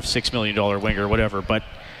 $4, $5, $6 million winger or whatever, but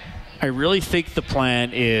I really think the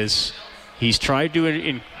plan is he's tried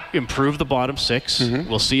to improve the bottom 6. Mm-hmm.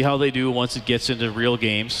 We'll see how they do once it gets into real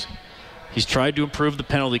games. He's tried to improve the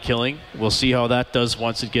penalty killing. We'll see how that does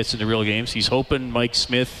once it gets into real games. He's hoping Mike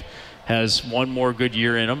Smith has one more good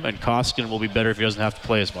year in him, and Koskinen will be better if he doesn't have to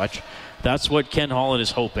play as much. That's what Ken Holland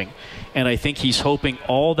is hoping. And I think he's hoping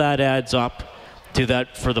all that adds up to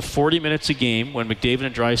that for the 40 minutes a game when McDavid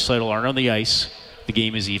and Draisaitl aren't on the ice, the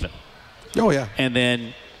game is even. Oh, yeah. And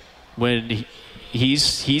then when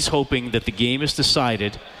he's hoping that the game is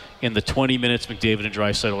decided in the 20 minutes McDavid and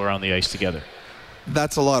Draisaitl are on the ice together.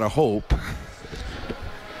 That's a lot of hope.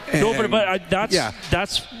 No, but that's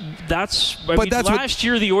last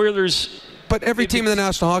year the Oilers. But every team in the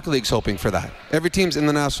National Hockey League is hoping for that. Every team's in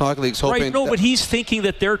the National Hockey League is hoping. Right, no, but he's thinking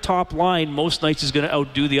that their top line most nights is going to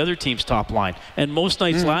outdo the other team's top line. And most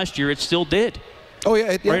nights last year it still did. Oh,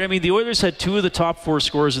 yeah. Right, I mean, the Oilers had 2 of the top 4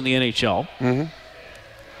 scorers in the NHL. Mm-hmm.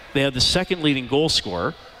 They had the second leading goal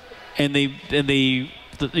scorer. And the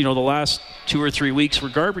last 2 or 3 weeks were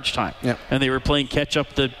garbage time. Yeah. And they were playing catch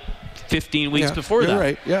up the 15 weeks before that. You're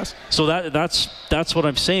right, yes. So that's what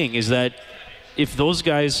I'm saying, is that if those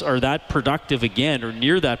guys are that productive again or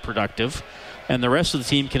near that productive, and the rest of the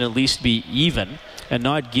team can at least be even and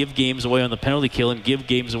not give games away on the penalty kill and give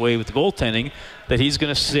games away with the goaltending, that he's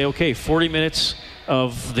going to say, okay, 40 minutes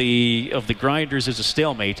of the Grinders is a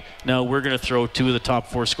stalemate. Now we're going to throw 2 of the top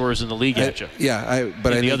 4 scorers in the league at you.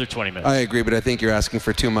 But in the other 20 minutes. I agree, but I think you're asking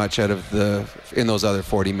for too much out of in those other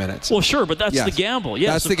 40 minutes. Well, sure, but that's the gamble.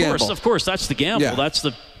 Yes, that's the gamble. Of course, that's the gamble. Yeah.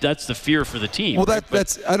 That's the fear for the team. Well, right?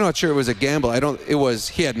 that's. I'm not sure it was a gamble.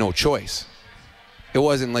 He had no choice. It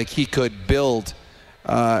wasn't like he could build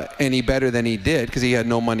any better than he did because he had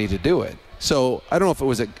no money to do it. So I don't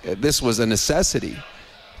know if this was a necessity,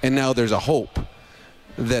 and now there's a hope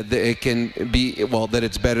that it can be, that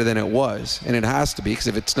it's better than it was, and it has to be, because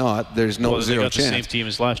if it's not, there's zero they got chance. The same team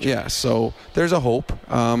as last year. Yeah, so there's a hope,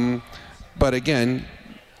 but again,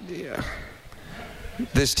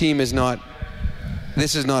 this team is not.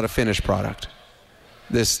 This is not a finished product.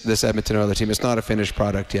 This Edmonton Oilers team is not a finished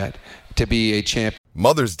product yet. To be a champ.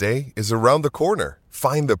 Mother's Day is around the corner.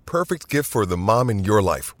 Find the perfect gift for the mom in your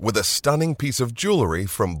life with a stunning piece of jewelry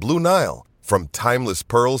from Blue Nile. From timeless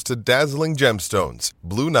pearls to dazzling gemstones,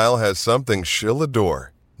 Blue Nile has something she'll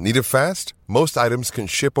adore. Need it fast? Most items can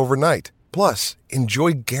ship overnight. Plus,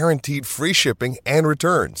 enjoy guaranteed free shipping and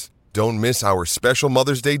returns. Don't miss our special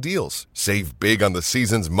Mother's Day deals. Save big on the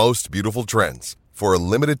season's most beautiful trends. For a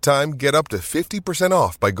limited time, get up to 50%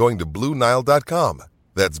 off by going to BlueNile.com.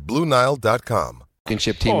 That's BlueNile.com.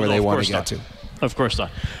 Team where they want to get to. Of course not.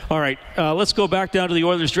 All right, let's go back down to the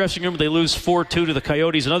Oilers dressing room. They lose 4-2 to the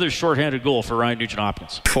Coyotes. Another shorthanded goal for Ryan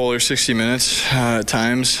Nugent-Hopkins. Fuller 60 minutes at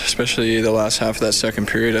times, especially the last half of that second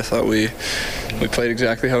period. I thought we played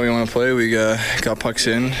exactly how we want to play. We got pucks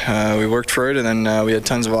in, we worked for it, and then we had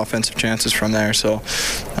tons of offensive chances from there. So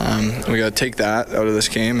we got to take that out of this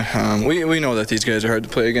game. We know that these guys are hard to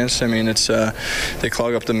play against. I mean, it's they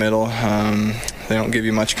clog up the middle. They don't give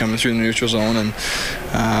you much coming through the neutral zone, and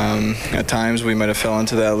at times we might have fell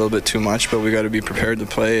into that a little bit too much, but we got to be prepared to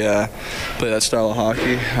play that style of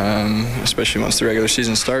hockey, especially once the regular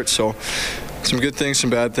season starts. So some good things, some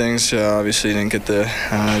bad things. Obviously didn't get the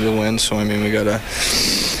win, so I mean we got to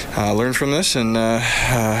learn from this and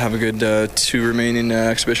have a good 2 remaining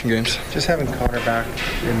exhibition games. Just having Connor back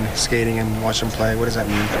in skating and watch him play, what does that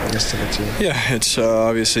mean to the team? Yeah, it's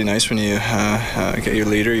obviously nice when you get your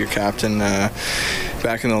leader, your captain,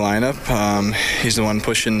 back in the lineup. He's the one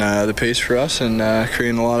pushing the pace for us and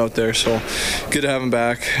creating a lot out there, so good to have him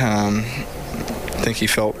back. I think he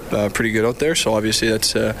felt pretty good out there, so obviously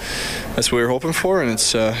that's what we were hoping for, and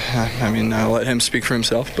it's I'll let him speak for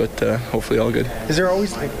himself, but hopefully all good. Is there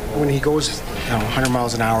always, like, when he goes 100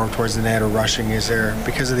 miles an hour towards the net or rushing, is there,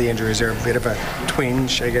 because of the injury, is there a bit of a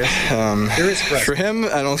twinge, I guess? There is for him.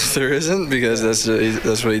 I don't think there isn't, because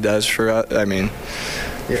that's what he does for us. I mean,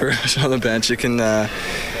 for us on the bench, it can.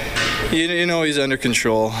 You know he's under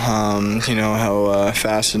control. You know how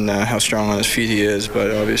fast and how strong on his feet he is,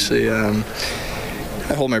 but obviously.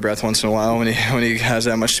 I hold my breath once in a while when he has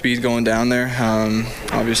that much speed going down there.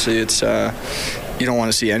 Obviously, it's you don't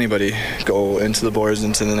want to see anybody go into the boards,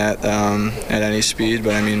 into the net at any speed.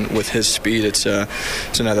 But I mean, with his speed, it's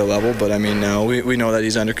another level. But I mean, we know that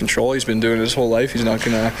he's under control. He's been doing it his whole life. He's not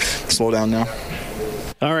going to slow down now.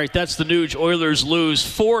 All right, that's the Nuge. Oilers lose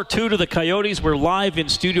 4-2 to the Coyotes. We're live in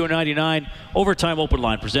Studio 99, Overtime Open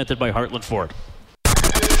Line, presented by Heartland Ford.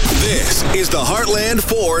 This is the Heartland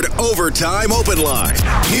Ford Overtime Open Line.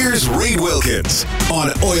 Here's Reed Wilkins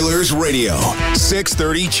on Oilers Radio,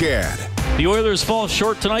 630 CHED. The Oilers fall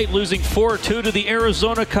short tonight, losing 4-2 to the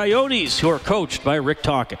Arizona Coyotes, who are coached by Rick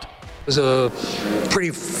Tocchet. It was a pretty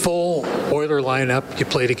full Oiler lineup you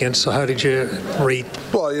played against, so how did you rate?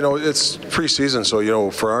 Well, you know, it's preseason, so, you know,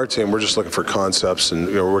 for our team, we're just looking for concepts, and,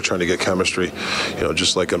 you know, we're trying to get chemistry, you know,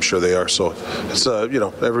 just like I'm sure they are. So it's, you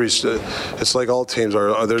know, it's like all teams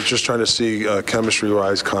are, they're just trying to see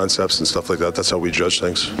chemistry-wise concepts and stuff like that. That's how we judge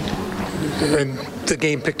things. And the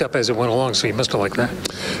game picked up as it went along, so you must have liked that.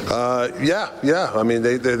 Yeah. I mean,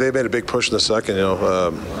 they made a big push in the second.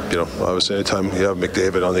 Obviously, anytime you have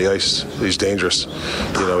McDavid on the ice, he's dangerous.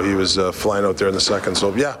 He was flying out there in the second.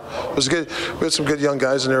 So yeah, it was good. We had some good young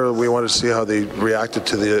guys in there. We wanted to see how they reacted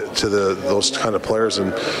to those kind of players,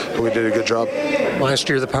 and we did a good job. Last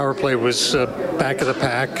year, the power play was back of the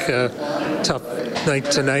pack, tough night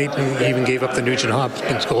tonight, and he even gave up the Nugent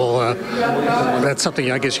Hopkins goal. That's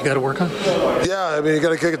something I guess you got to work on. Yeah, I mean, you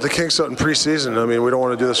got to get the kinks out in preseason. I mean, we don't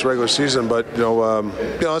want to do this regular season, but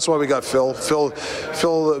that's why we got Phil.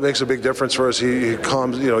 Phil makes a big difference for us. He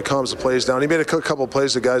calms the plays down. He made a couple of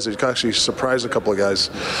plays to guys that actually surprised a couple of guys.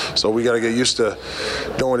 So we got to get used to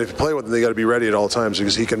knowing if you play with him, they got to be ready at all times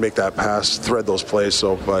because he can make that pass, thread those plays.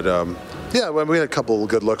 So, but we had a couple of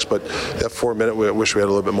good looks, but that 4 minute, we wish we had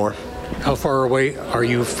a little bit more. How far away are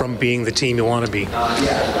you from being the team you want to be?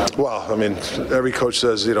 Well, I mean, every coach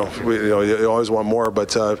says, you always want more,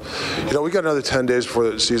 but, we got another 10 days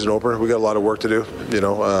before the season opener. We got a lot of work to do,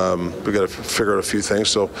 we got to figure out a few things.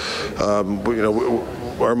 So,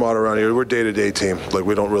 our motto around here, we're day-to-day team. Like,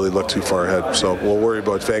 we don't really look too far ahead. So we'll worry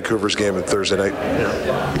about Vancouver's game on Thursday night.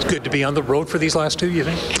 Yeah. It's good to be on the road for these last two, you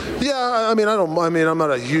think? Yeah, I'm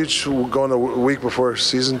not a huge going a week before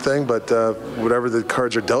season thing, but whatever the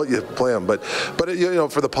cards are dealt, you play them. But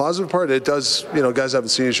for the positive part, it does, guys haven't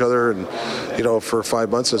seen each other and, for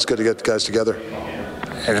 5 months, it's good to get the guys together.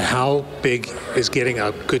 And how big is getting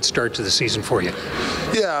a good start to the season for you?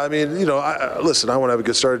 Yeah, I mean, listen, I want to have a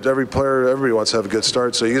good start. Everybody wants to have a good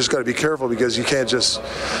start, so you just got to be careful because you can't just,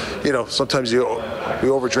 sometimes you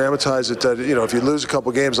over-dramatize it that, if you lose a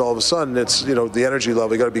couple games all of a sudden, it's, the energy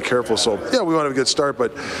level, you got to be careful. So, yeah, we want to have a good start,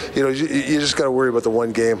 but, you just got to worry about the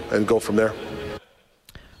one game and go from there.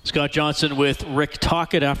 Scott Johnson with Rick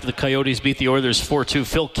Tocchet after the Coyotes beat the Oilers 4-2.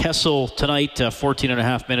 Phil Kessel tonight, 14 and a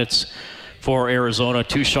half minutes for Arizona.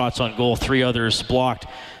 2 shots on goal, 3 others blocked.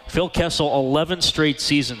 Phil Kessel, 11 straight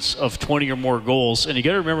seasons of 20 or more goals. And you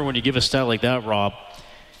got to remember when you give a stat like that, Rob,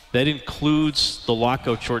 that includes the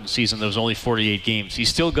lockout shortened season that was only 48 games. He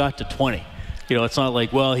still got to 20. It's not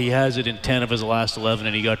like, well, he has it in 10 of his last 11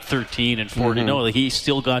 and he got 13 and 40. Mm-hmm. No, he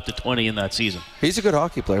still got to 20 in that season. He's a good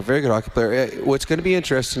hockey player, very good hockey player. What's going to be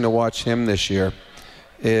interesting to watch him this year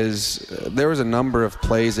is there was a number of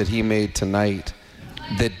plays that he made tonight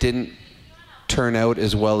that didn't turn out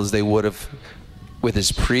as well as they would have with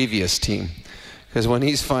his previous team. Because when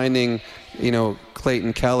he's finding,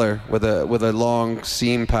 Clayton Keller with a long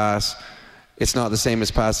seam pass, it's not the same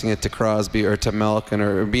as passing it to Crosby or to Malkin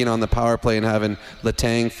or being on the power play and having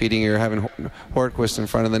Letang feeding you or having Hortquist in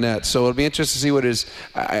front of the net. So it'll be interesting to see what is.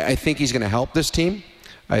 I think he's going to help this team.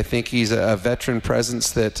 I think he's a veteran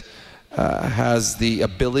presence that has the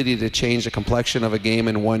ability to change the complexion of a game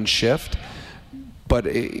in one shift. But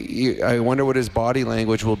I wonder what his body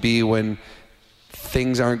language will be when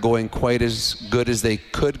things aren't going quite as good as they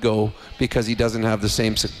could go because he doesn't have the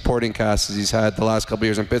same supporting cast as he's had the last couple of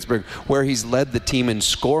years in Pittsburgh, where he's led the team in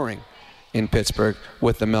scoring in Pittsburgh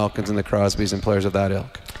with the Malkins and the Crosbys and players of that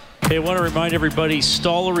ilk. Hey, I want to remind everybody,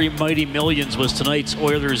 Stollery Mighty Millions was tonight's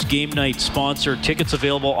Oilers game night sponsor. Tickets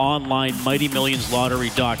available online,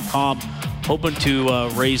 mightymillionslottery.com. Hoping to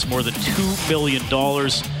raise more than $2 million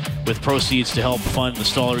with proceeds to help fund the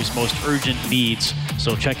Stollery's most urgent needs.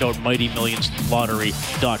 So check out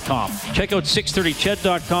mightymillionslottery.com. Check out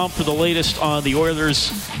 630ched.com for the latest on the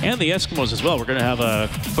Oilers and the Eskimos as well. We're going to have a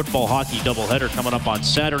football-hockey doubleheader coming up on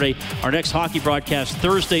Saturday. Our next hockey broadcast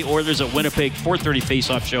Thursday, Oilers at Winnipeg, 4:30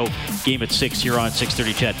 face-off show, game at 6 here on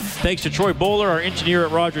 630 Ched. Thanks to Troy Bowler, our engineer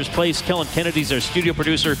at Rogers Place. Kellen Kennedy's our studio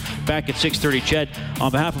producer back at 630 Ched.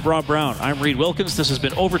 On behalf of Rob Brown, I'm Reed Wilkins. This has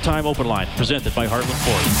been Overtime Open Line, presented by Heartland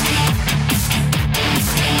Ford.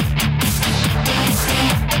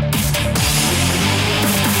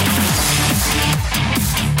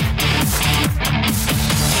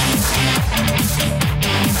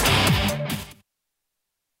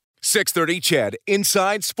 .630 Ched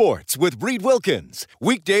Inside Sports with Reed Wilkins.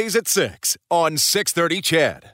 Weekdays at 6 on 630 Ched.